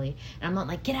negatively. And I'm not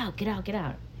like, get out.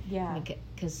 Yeah.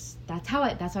 Because that's how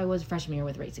I was freshman year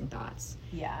with Racing Thoughts.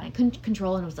 Yeah. And I couldn't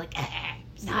control it and I was like,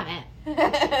 stop it.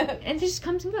 And it just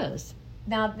comes and goes.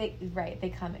 Now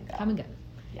they come and go. Come and go.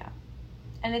 Yeah.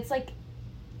 And it's like,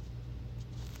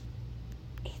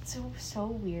 it's so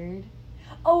weird.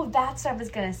 Oh, that's what I was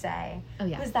gonna say. Oh,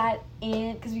 yeah. Was that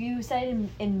because you said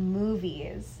in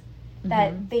movies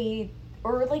that they,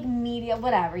 or like media,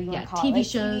 whatever you want to call TV it. Like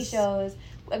shows. TV shows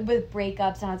with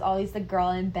breakups, and it's always the girl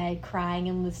in bed crying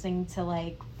and listening to,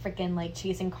 like, freaking, like,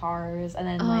 Chasing Cars, and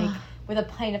then, like, with a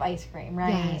pint of ice cream,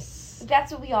 right? Yes.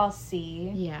 That's what we all see.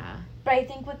 Yeah. But I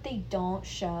think what they don't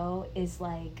show is,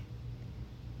 like,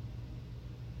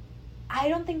 I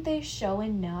don't think they show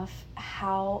enough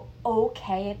how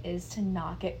okay it is to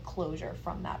not get closure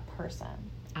from that person.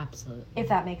 Absolutely. If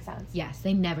that makes sense. Yes,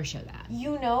 they never show that.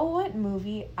 You know what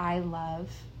movie I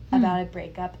love about a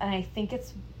breakup? And I think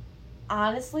it's,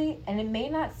 honestly, and it may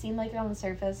not seem like it on the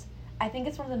surface, I think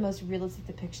it's one of the most realistic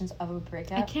depictions of a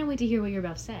breakup. I can't wait to hear what you're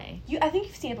about to say. I think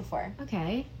you've seen it before.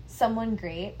 Okay. Someone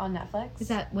Great on Netflix. Is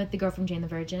that with the girl from Jane the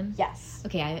Virgin? Yes.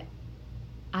 Okay,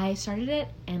 I started it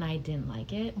and I didn't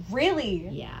like it. Really?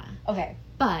 Yeah. Okay.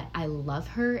 But I love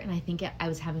her, and I think I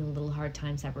was having a little hard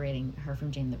time separating her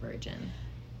from Jane the Virgin.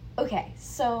 Okay,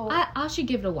 so... I should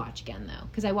give it a watch again, though,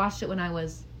 because I watched it when I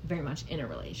was very much in a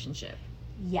relationship.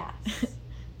 Yes.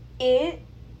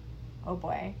 Oh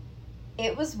boy.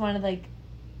 It was one of the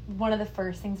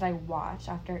first things that I watched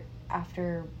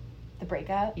after the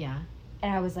breakup. Yeah.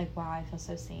 And I was like, wow, I feel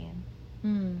so seen.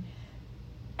 Hmm.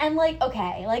 And, like,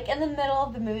 okay, like, in the middle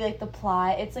of the movie, like, the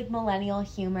plot, it's, like, millennial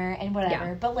humor and whatever.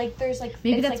 Yeah. But, like, there's, like...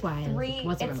 Maybe that's like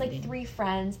why. It's, like, three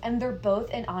friends, and they're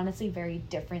both in, honestly, very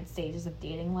different stages of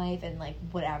dating life and, like,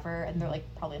 whatever. And they're, like,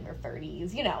 probably in their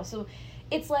 30s, you know? So,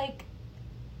 it's, like...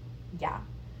 Yeah.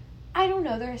 I don't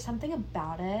know. There's something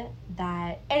about it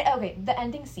that... And, okay, the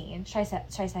ending scene. Should I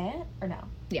say it? Or no?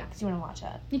 Yeah. Because you want to watch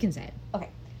it. You can say it. Okay.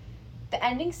 The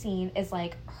ending scene is,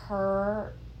 like,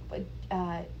 her...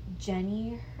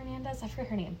 Jenny Hernandez, I forget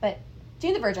her name, but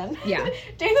Jane the Virgin. Yeah.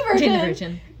 Jane the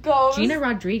Virgin goes... Gina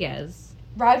Rodriguez.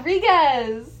 Gina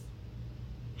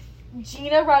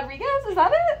Rodriguez, is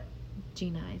that it?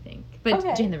 Gina, I think. But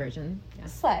okay. Jane the Virgin. Yeah.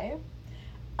 Slay.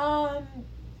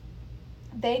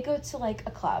 They go to, like,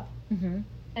 a club. Mm-hmm.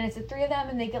 And it's the three of them,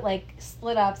 and they get, like,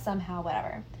 split up somehow,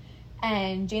 whatever.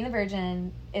 And Jane the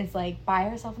Virgin is, like, by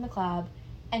herself in the club,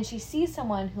 and she sees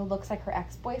someone who looks like her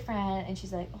ex-boyfriend, and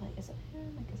she's like, oh, like, is it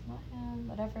him? Like, it's not him,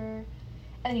 whatever.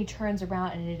 And then he turns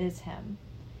around, and it is him.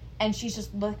 And she's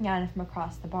just looking at him from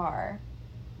across the bar.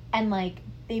 And, like,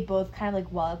 they both kind of,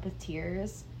 like, well up with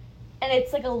tears. And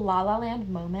it's, like, a La La Land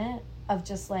moment of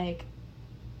just, like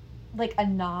a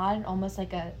nod, almost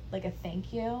like a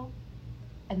thank you.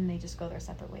 And then they just go their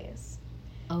separate ways.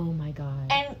 Oh, my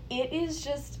God. And it is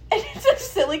just... And it's so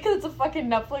silly because it's a fucking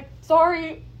Netflix...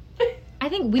 Sorry. I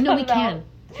think we can.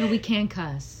 No, we can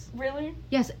cuss. Really?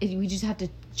 Yes, we just have to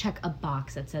check a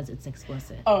box that says it's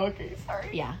explicit. Oh, okay.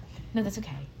 Sorry. Yeah. No, that's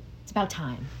okay. It's about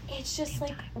time. It's just,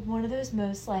 like, one of those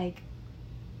most, like...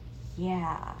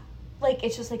 Yeah. Like,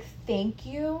 it's just, like, thank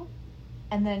you.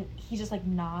 And then he just, like,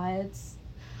 nods.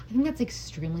 I think that's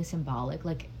extremely symbolic.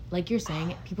 Like you're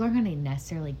saying, people aren't going to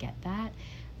necessarily get that.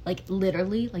 Like,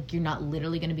 literally, like, you're not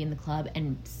literally going to be in the club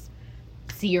and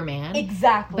see your man.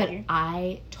 Exactly. But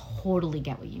I totally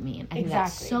get what you mean. I think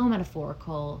that's so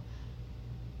metaphorical.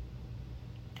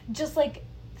 Just, like,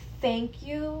 thank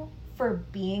you for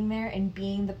being there and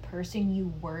being the person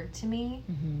you were to me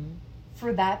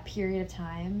for that period of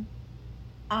time.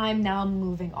 I'm now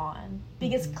moving on.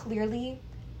 Because clearly,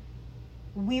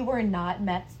 we were not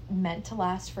meant to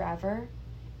last forever.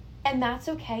 And that's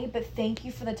okay, but thank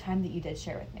you for the time that you did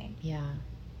share with me. Yeah.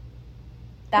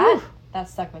 That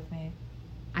stuck with me.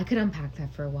 I could unpack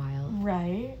that for a while.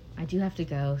 Right? I do have to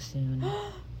go soon.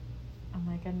 Oh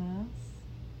my goodness.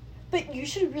 But you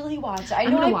should really watch it. I'm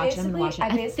gonna watch it.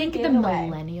 I think the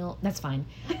millennial... That's fine.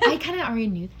 I kind of already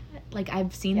knew that. Like,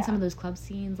 I've seen some of those club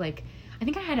scenes. Like, I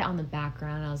think I had it on the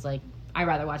background. I was like, I'd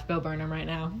rather watch Bo Burnham right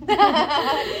now.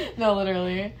 No,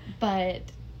 literally. But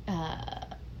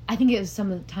I think it was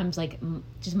sometimes, like,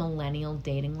 just millennial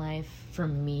dating life, for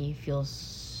me, feels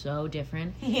so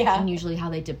different. Yeah. And usually how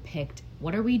they depict...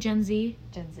 What are we, Gen Z?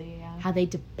 Gen Z, yeah. How they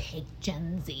depict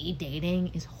Gen Z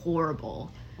dating is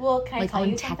horrible. Well, can I tell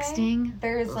you something? Texting?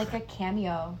 There's, like, a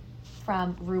cameo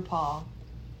from RuPaul.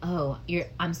 Oh,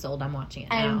 I'm sold. I'm watching it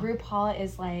now. And RuPaul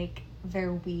is, like,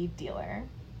 their weed dealer.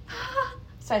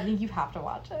 So I think you have to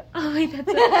watch it. Oh, wait,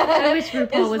 I wish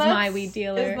RuPaul was my weed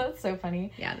dealer. Isn't that so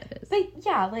funny? Yeah, that is. But,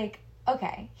 yeah, like,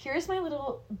 okay, here's my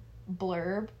little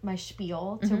blurb, my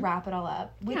spiel, to wrap it all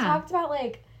up. We talked about,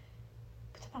 like...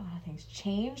 a lot of things.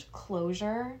 Change,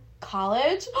 closure,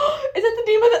 college. Is that the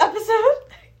name of the episode?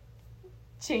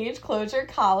 Change, closure,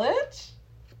 college.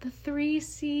 The 3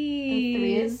 C's. The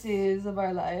 3 C's of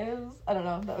our lives. I don't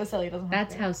know. That was silly. It doesn't have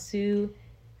That's how Sue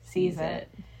sees it.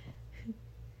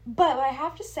 But what I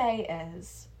have to say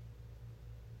is,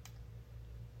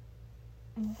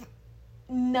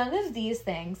 none of these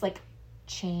things, like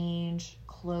change,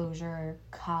 closure,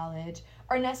 college,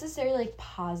 are necessarily, like,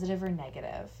 positive or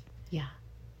negative. Yeah.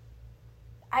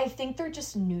 I think they're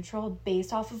just neutral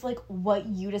based off of, like, what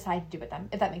you decide to do with them,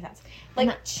 if that makes sense.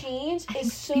 Like, change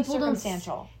is so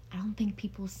circumstantial. I don't think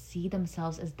people see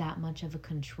themselves as that much of a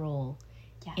control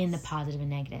in the positive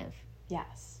and negative.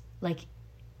 Yes. Like,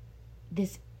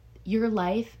 your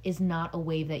life is not a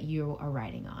wave that you are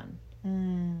riding on.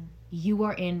 You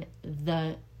are in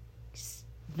the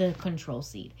control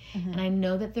seat. And I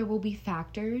know that there will be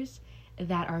factors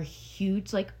that are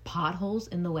huge, like, potholes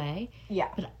in the way. Yeah.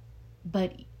 But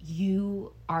but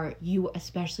you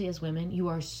especially as women, you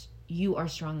are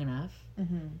strong enough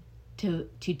to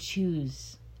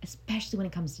choose, especially when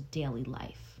it comes to daily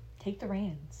life. Take the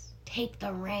reins.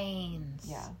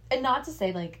 Yeah. And not to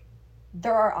say, like,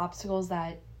 there are obstacles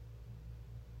that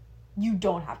you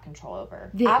don't have control over.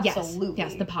 Absolutely.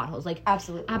 Yes, the potholes. Like,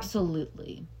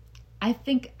 absolutely. I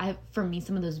think, for me,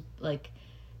 some of those, like,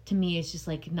 to me, it's just,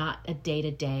 like, not a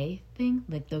day-to-day thing.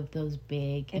 Like, those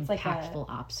big, it's impactful like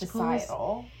obstacles.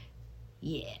 Societal.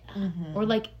 Yeah. Or,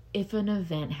 like, if an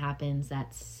event happens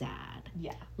that's sad.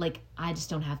 Yeah. Like, I just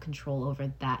don't have control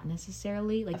over that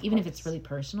necessarily. Like, even if it's really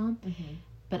personal.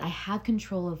 But I have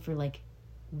control over, like,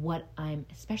 what I'm,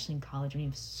 especially in college, when you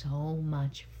have so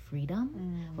much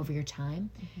freedom over your time.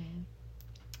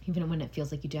 Even when it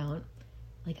feels like you don't.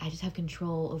 Like, I just have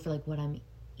control over, like, what I'm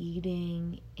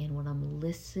eating and what I'm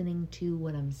listening to,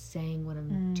 what I'm saying, what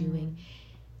I'm doing.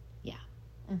 Yeah.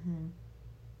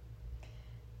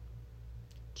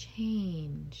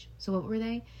 Change. So what were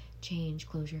they? Change,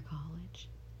 close your college.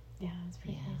 Yeah, that's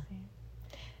pretty crazy.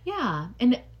 Yeah,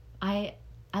 and I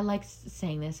like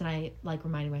saying this, and I like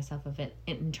reminding myself of it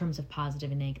in terms of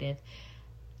positive and negative.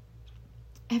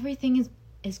 Everything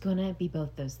is gonna be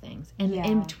both those things, and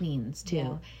in-betweens too.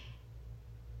 Yeah.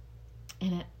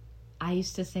 And I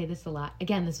used to say this a lot.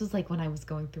 Again, this was like when I was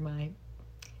going through my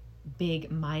big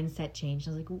mindset change.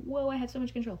 I was like, whoa, I have so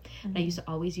much control. I used to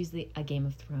always use a Game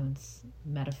of Thrones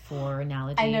metaphor,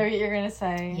 analogy. I know what you're going to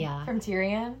say. Yeah. From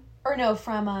Tyrion? Or no,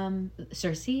 from...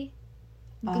 Cersei?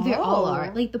 They all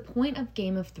are. Like, the point of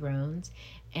Game of Thrones,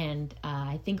 and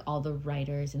I think all the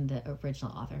writers and the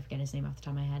original author, I forget his name off the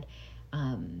top of my head,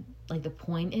 like, the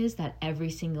point is that every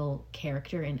single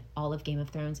character in all of Game of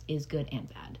Thrones is good and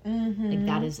bad. Like,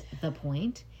 that is the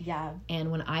point. Yeah. And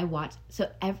when I watched...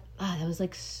 that was,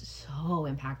 like, so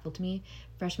impactful to me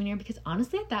freshman year, because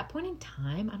honestly, at that point in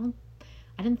time,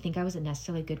 I didn't think I was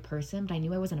necessarily a good person, but I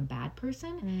knew I wasn't a bad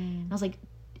person. And I was like,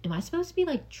 am I supposed to be,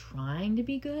 like, trying to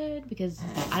be good? Because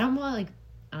I don't want, like...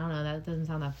 I don't know, that doesn't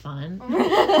sound that fun.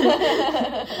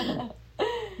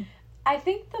 I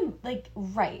think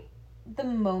the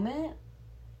moment,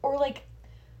 or like,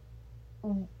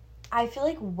 I feel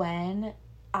like when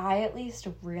I at least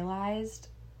realized,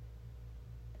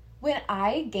 when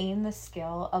I gained the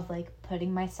skill of, like,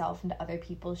 putting myself into other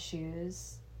people's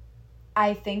shoes,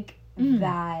 I think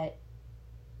that...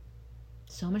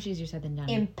 So much easier said than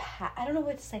done. I don't know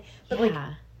what to say, but, like,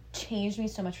 changed me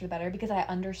so much for the better, because I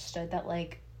understood that,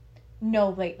 like, no,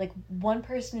 like one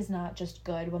person is not just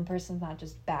good, one person's not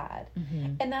just bad,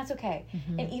 and that's okay.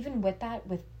 And even with that,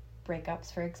 with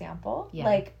breakups, for example,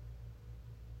 like,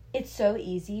 it's so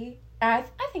easy. And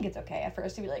I think it's okay at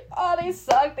first to be like, oh, they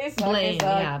suck, blame, they suck.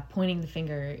 Yeah, pointing the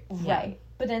finger. Right.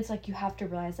 But then it's like, you have to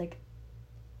realize, like,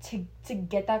 to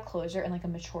get that closure in, like, a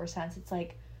mature sense, it's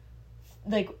like,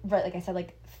 right, like I said,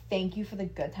 like, thank you for the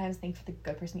good times, thank you for the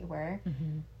good person you were.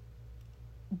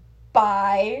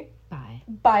 Bye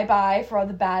for all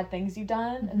the bad things you've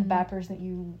done and the bad person that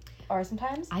you are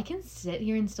sometimes. I can sit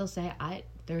here and still say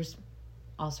there's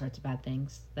all sorts of bad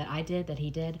things that I did, that he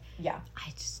did. Yeah.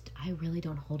 I really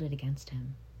don't hold it against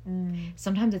him.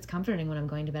 Sometimes it's comforting when I'm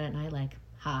going to bed at night, like,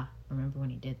 remember when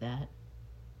he did that?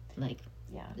 Like,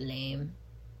 lame.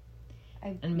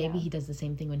 And maybe he does the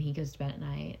same thing when he goes to bed at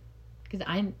night. Because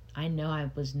I know I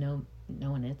was no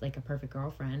one is, like, a perfect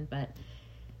girlfriend, but...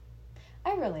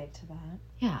 I relate to that.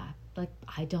 Yeah. Like,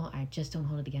 I just don't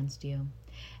hold it against you.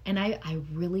 And I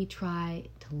really try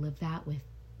to live that with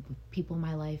people in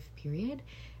my life, period.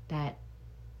 That,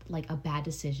 like, a bad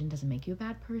decision doesn't make you a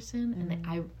bad person.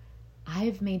 And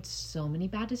I've made so many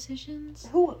bad decisions.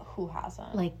 Who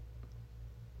hasn't? Like,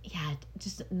 yeah,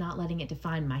 just not letting it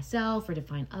define myself or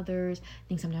define others. I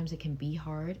think sometimes it can be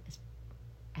hard.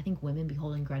 I think women be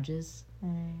holding grudges.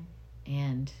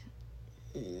 And...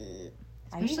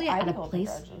 especially at a place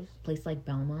like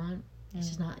Belmont, it's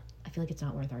just not... I feel like it's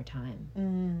not worth our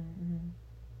time.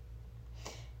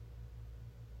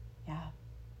 Yeah.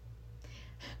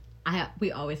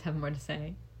 We always have more to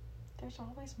say. There's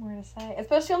always more to say.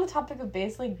 Especially on the topic of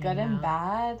basically good and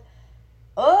bad.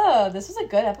 Oh, this was a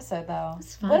good episode, though. It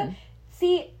was fun.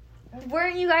 See,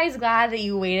 weren't you guys glad that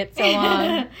you waited so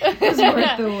long? It was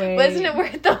worth the wait. Wasn't it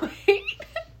worth the wait?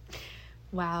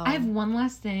 Wow. I have one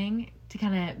last thing to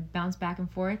kind of bounce back and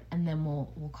forth, and then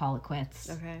we'll call it quits.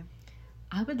 Okay.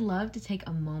 I would love to take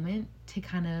a moment to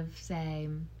kind of say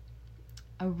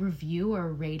a review or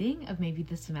a rating of maybe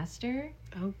the semester.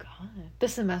 Oh, God. The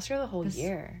semester or the whole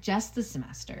year? Just the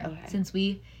semester.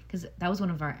 Okay. Because that was one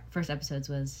of our first episodes,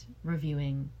 was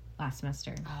reviewing last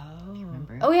semester. Oh. Do you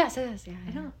remember? Oh, yeah, say this. Yeah.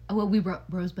 I don't... Oh, well, we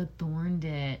Rosebud thorned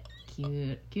it.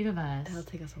 Cute of us. That'll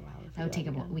take us a while. That would take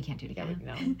a while. We can't do it again.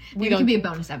 Yeah, we don't. It can be a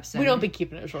bonus episode. We don't be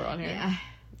keeping it short on here. Yeah.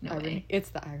 No way. It's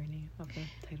the irony of the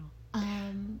title.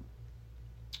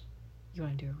 You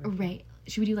want to do a review? Right.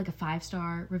 Should we do like a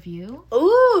 5-star review?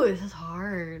 Ooh, this is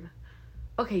hard.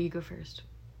 Okay, you go first.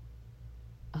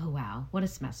 Oh, wow. What a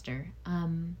semester.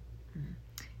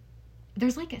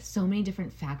 There's like so many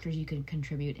different factors you could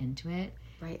contribute into it.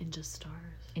 Right, and just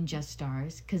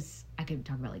stars. Because I could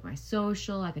talk about like my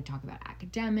social, I could talk about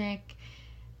academic.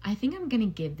 I think I'm gonna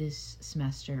give this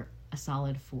semester a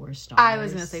solid 4 stars. I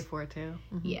was gonna say 4 too.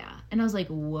 Mm-hmm. Yeah, and I was like,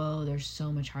 whoa, there's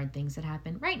so much hard things that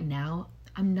happen. Right now,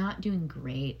 I'm not doing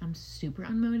great. I'm super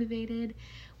unmotivated,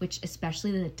 which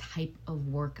especially the type of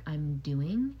work I'm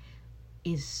doing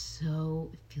feels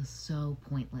so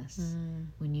pointless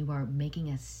when you are making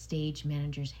a stage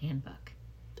manager's handbook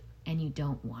and you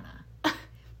don't wanna.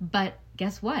 But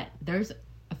guess what? There's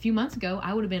a few months ago,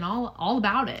 I would have been all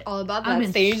about it. All about that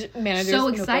stage manager's so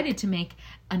excited notebook. to make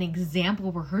an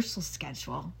example rehearsal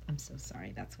schedule. I'm so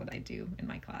sorry. That's what I do in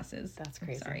my classes. That's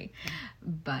crazy. I'm sorry.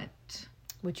 But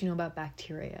what you know about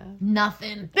bacteria?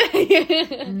 Nothing.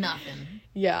 Nothing.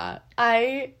 Yeah.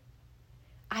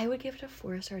 I would give it a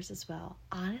 4 stars as well.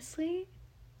 Honestly,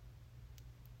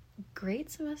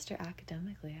 great semester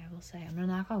academically, I will say. I'm gonna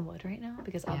knock on wood right now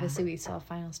because obviously we still have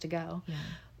finals to go. Yeah.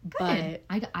 But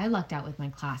I lucked out with my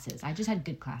classes. I just had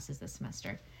good classes this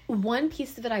semester. One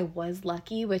piece of it I was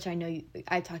lucky, which I know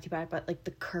I talked about it, but like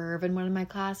the curve in one of my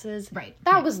classes. Right.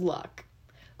 That was luck.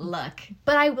 Luck.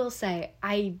 But I will say,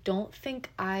 I don't think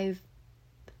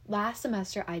last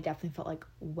semester I definitely felt like,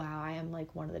 wow, I am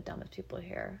like one of the dumbest people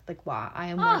here. Like, wow, I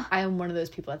am one of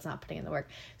those people that's not putting in the work.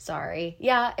 Sorry.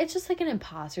 Yeah, it's just like an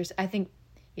imposter. I think,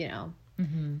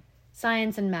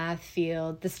 science and math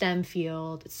field, the STEM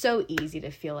field, it's so easy to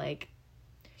feel like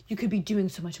you could be doing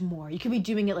so much more. You could be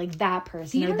doing it like that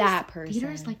person or that person.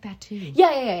 Theater is like that too.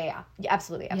 Yeah,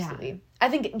 absolutely. Yeah. I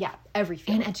think, every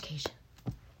field. And education.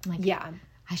 Like,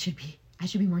 I should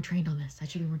be more trained on this.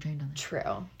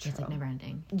 True. It's like never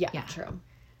ending. Yeah, true.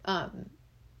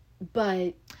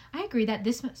 But I agree that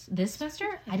this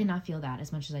semester I did not feel that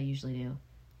as much as I usually do.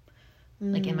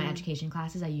 Like in my education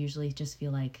classes, I usually just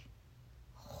feel like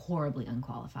horribly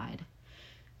unqualified.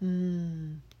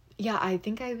 Yeah, I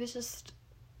think I was just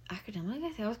academically, I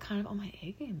think I was kind of on my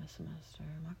A game this semester.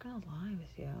 I'm not gonna lie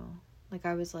with you. Like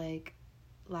I was like,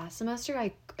 last semester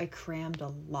I crammed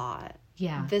a lot.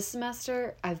 Yeah. This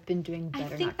semester I've been doing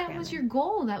better. I think that was your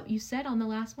goal that you said on the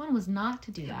last one was not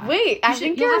to do that. Wait, I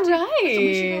think you're right. So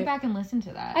we should go back and listen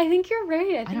to that. I think you're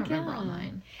right. I don't remember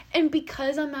online. And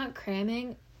because I'm not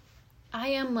cramming, I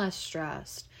am less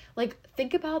stressed. Like,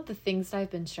 think about the things that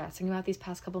I've been stressing about these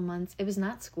past couple months. It was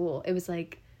not school. It was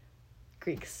like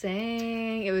Greek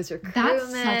sing. It was recruitment.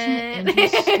 That's such an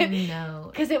interesting note.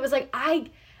 Because it was like, I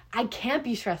can't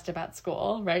be stressed about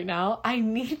school right now. I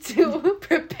need to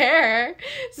prepare.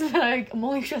 So that I'm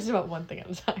only stressed about one thing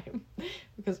at a time.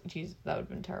 Because, geez, that would have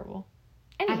been terrible.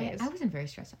 Anyways. I wasn't very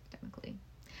stressed academically.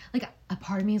 Like, a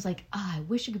part of me is like, I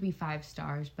wish it could be 5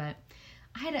 stars, but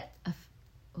I had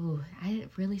I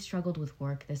really struggled with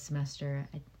work this semester.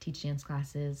 I teach dance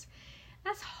classes.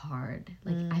 That's hard.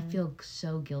 Like, I feel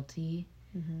so guilty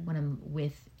when I'm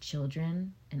with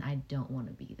children and I don't want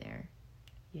to be there.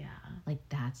 Yeah. Like,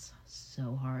 that's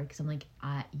so hard because I'm like,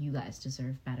 you guys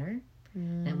deserve better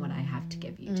than what I have to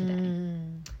give you today.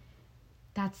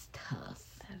 That's tough.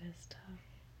 That is tough.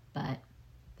 But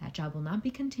that job will not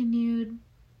be continued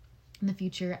in the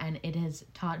future, and it has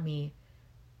taught me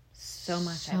so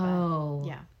much. So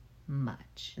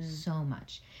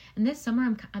much. And this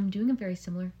summer I'm doing a very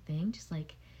similar thing, just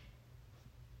like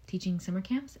teaching summer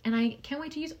camps, and I can't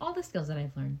wait to use all the skills that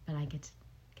I've learned. But I get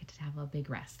to have a big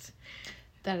rest.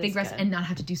 Big rest and not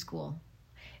have to do school.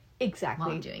 Exactly.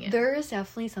 While I'm doing it. There is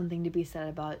definitely something to be said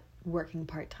about working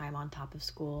part-time on top of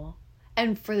school.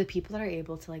 And for the people that are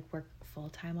able to like work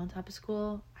full-time on top of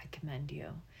school, I commend you,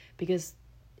 because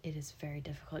it is very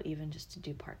difficult even just to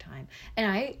do part-time. And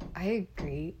I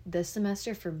agree. This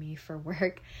semester for me for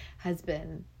work has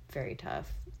been very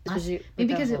tough. Maybe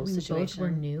because we both were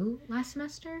new last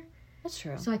semester. That's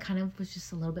true. So I kind of was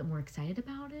just a little bit more excited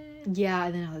about it. Yeah,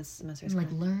 and then how this semester is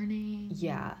like learning.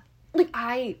 Yeah. Like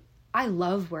I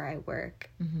love where I work.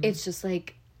 It's just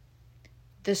like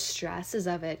the stresses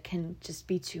of it can just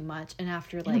be too much, and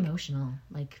after like emotional,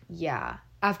 like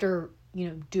after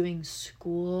doing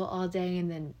school all day,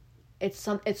 and then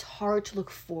it's hard to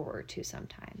look forward to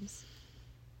sometimes,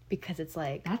 because it's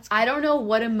like I don't know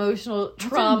what emotional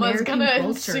trauma is gonna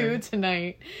ensue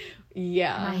tonight.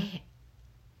 Yeah.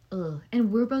 ugh.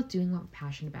 And we're both doing what we're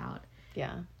passionate about.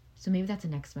 Yeah. So maybe that's a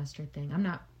next semester thing. I'm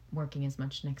not working as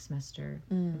much next semester.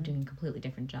 I'm doing a completely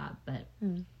different job, but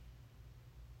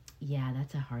yeah,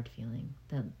 that's a hard feeling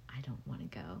that I don't want to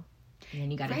go. And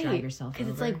then you got to drive yourself over.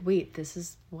 Because it's like, wait, this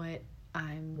is what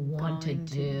I'm want to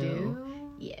do.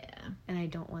 Yeah. And I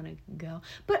don't want to go.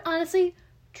 But honestly,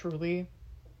 truly,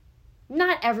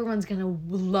 not everyone's going to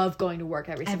love going to work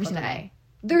every single day.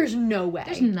 There's no way.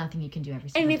 There's nothing you can do every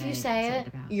single day. And if you say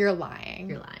it, you're lying.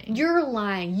 You're lying. You're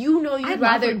lying. You know you'd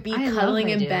rather be cuddling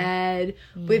in bed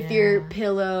with your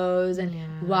pillows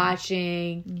and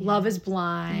watching Love is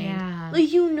Blind. Yeah.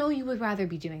 Like, you know you would rather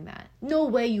be doing that. No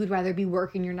way you would rather be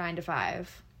working your 9 to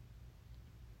 5.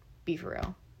 Be for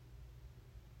real.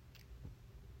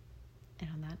 And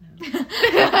on that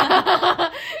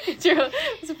note.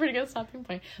 It's a pretty good stopping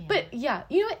point. Yeah. But yeah,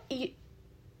 you know what?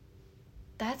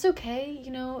 That's okay, you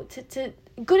know, to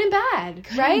good and bad,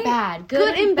 right? And bad.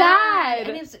 Good and bad.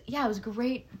 And it was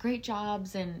great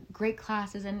jobs and great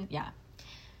classes and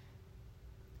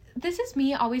This is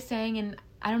me always saying, and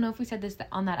I don't know if we said this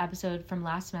on that episode from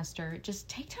last semester, just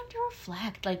take time to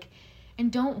reflect, like,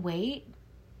 and don't wait.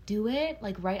 Do it,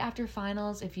 like, right after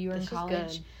finals if you're in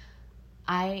college.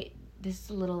 This is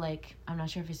a little, like, I'm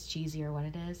not sure if it's cheesy or what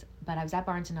it is, but I was at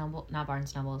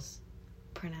Parnassus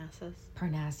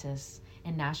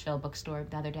in Nashville bookstore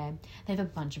the other day. They have a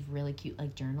bunch of really cute,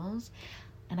 like, journals,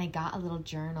 and I got a little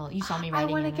journal. You saw me writing.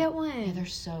 I want to get one. Yeah, they're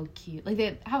so cute. Like,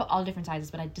 they have all different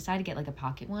sizes, but I decided to get, like, a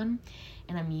pocket one,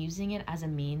 and I'm using it as a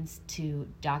means to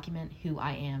document who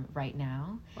I am right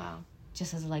now. Wow.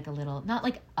 Just as, like, a little, not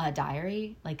like a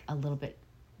diary, like a little bit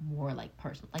more like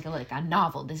personal, like a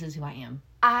novel. This is who I am.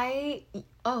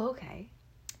 Okay.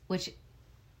 Which,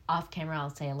 off camera, I'll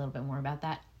say a little bit more about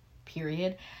that.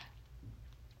 Period.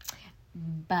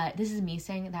 But this is me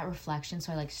saying that reflection,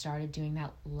 so I, like, started doing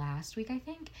that last week, I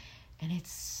think, and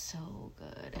it's so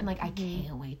good. And, like, I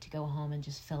can't wait to go home and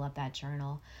just fill up that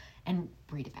journal and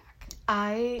read it back.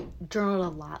 I journaled a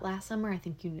lot last summer. I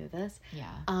think you knew this. Yeah.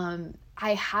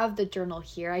 I have the journal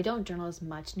here. I don't journal as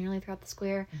much nearly throughout the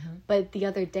square, but the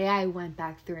other day I went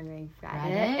back through and read it,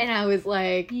 and I was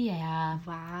like, yeah.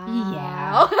 Wow.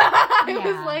 Yeah. I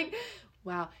was like,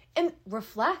 wow. And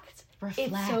reflect.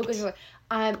 It's so good.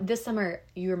 This summer,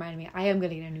 you reminded me, I am going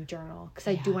to get a new journal because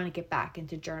I do want to get back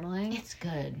into journaling. It's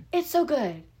good. It's so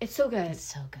good. It's so good. It's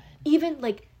so good. Even,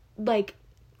 like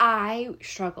I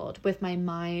struggled with my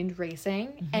mind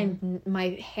racing and my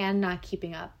hand not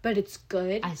keeping up, but it's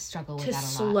good. I struggle with that a lot. To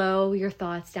slow your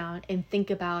thoughts down and think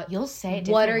about. You'll say it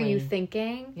differently. What are you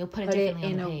thinking? You'll put it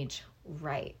differently on the page.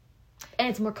 Right. And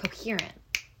it's more coherent.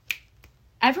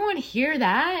 Everyone hear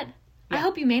that? Yeah. I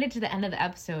hope you made it to the end of the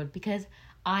episode because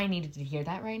I needed to hear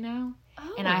that right now.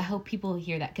 Oh. And I hope people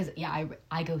hear that because,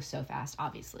 I go so fast,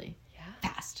 obviously. Yeah.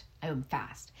 Fast. I am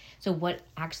fast. So what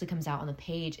actually comes out on the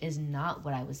page is not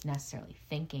what I was necessarily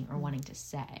thinking or wanting to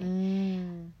say.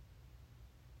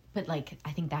 But, like,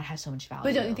 I think that has so much value.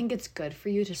 But don't you think it's good for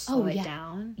you to slow it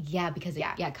down? Yeah, because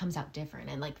it comes out different.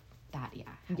 And, like, that,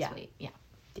 has weight. Yeah.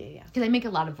 Yeah. Because I make a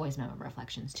lot of voice memo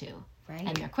reflections, too. Right.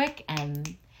 And they're quick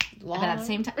and... long. But at the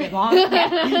same time, long. Yeah.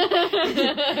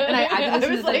 And I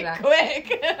was like,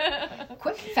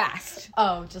 quick, fast.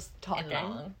 Oh, just talking. And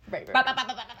long. Right.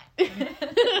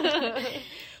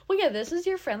 Well, yeah, this is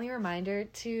your friendly reminder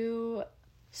to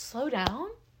slow down,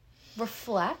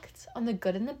 reflect on the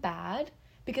good and the bad,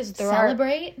 because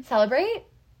celebrate.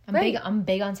 I'm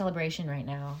big on celebration right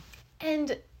now.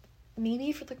 And maybe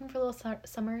if you're looking for a little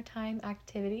summertime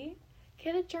activity,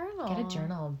 get a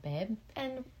journal, babe.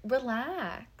 And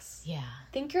relax. Yeah.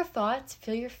 Think your thoughts,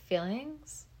 feel your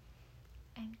feelings,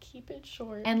 and keep it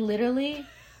short. And literally,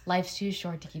 life's too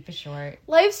short to keep it short.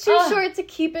 Life's too short to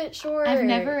keep it short. I've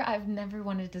never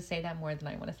wanted to say that more than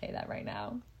I want to say that right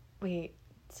now. Wait,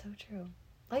 so true.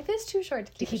 Life is too short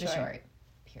to keep it short.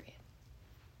 Period.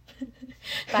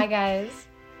 Bye, guys.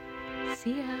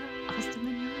 See ya. Hasta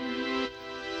mañana.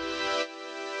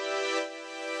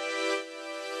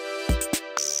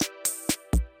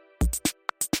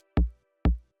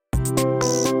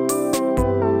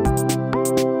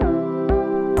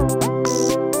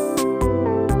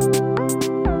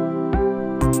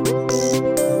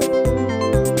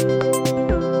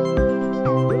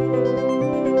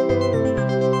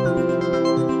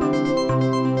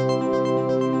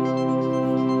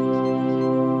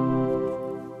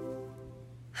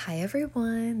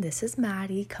 This is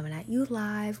Maddie coming at you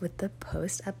live with the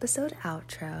post-episode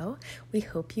outro. We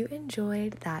hope you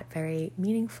enjoyed that very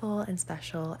meaningful and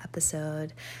special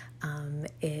episode.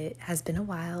 It has been a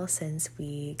while since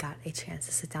we got a chance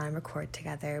to sit down and record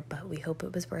together, but we hope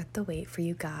it was worth the wait for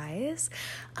you guys.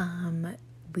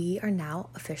 we are now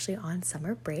officially on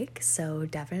summer break, so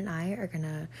Devin and I are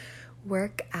gonna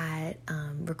work at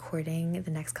recording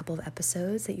the next couple of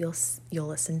episodes that you'll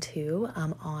listen to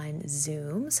on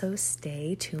Zoom, so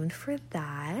stay tuned for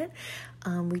that.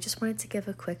 We just wanted to give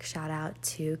a quick shout out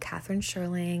to Catherine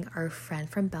Sherling, our friend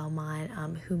from Belmont,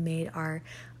 who made our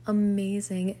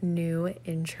amazing new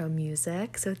intro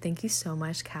music. So thank you so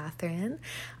much, Catherine.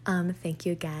 Thank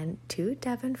you again to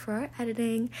Devin for our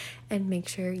editing, and make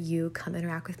sure you come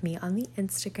interact with me on the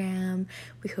Instagram.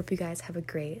 We hope you guys have a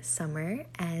great summer,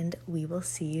 and we will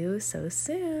see you so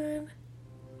soon.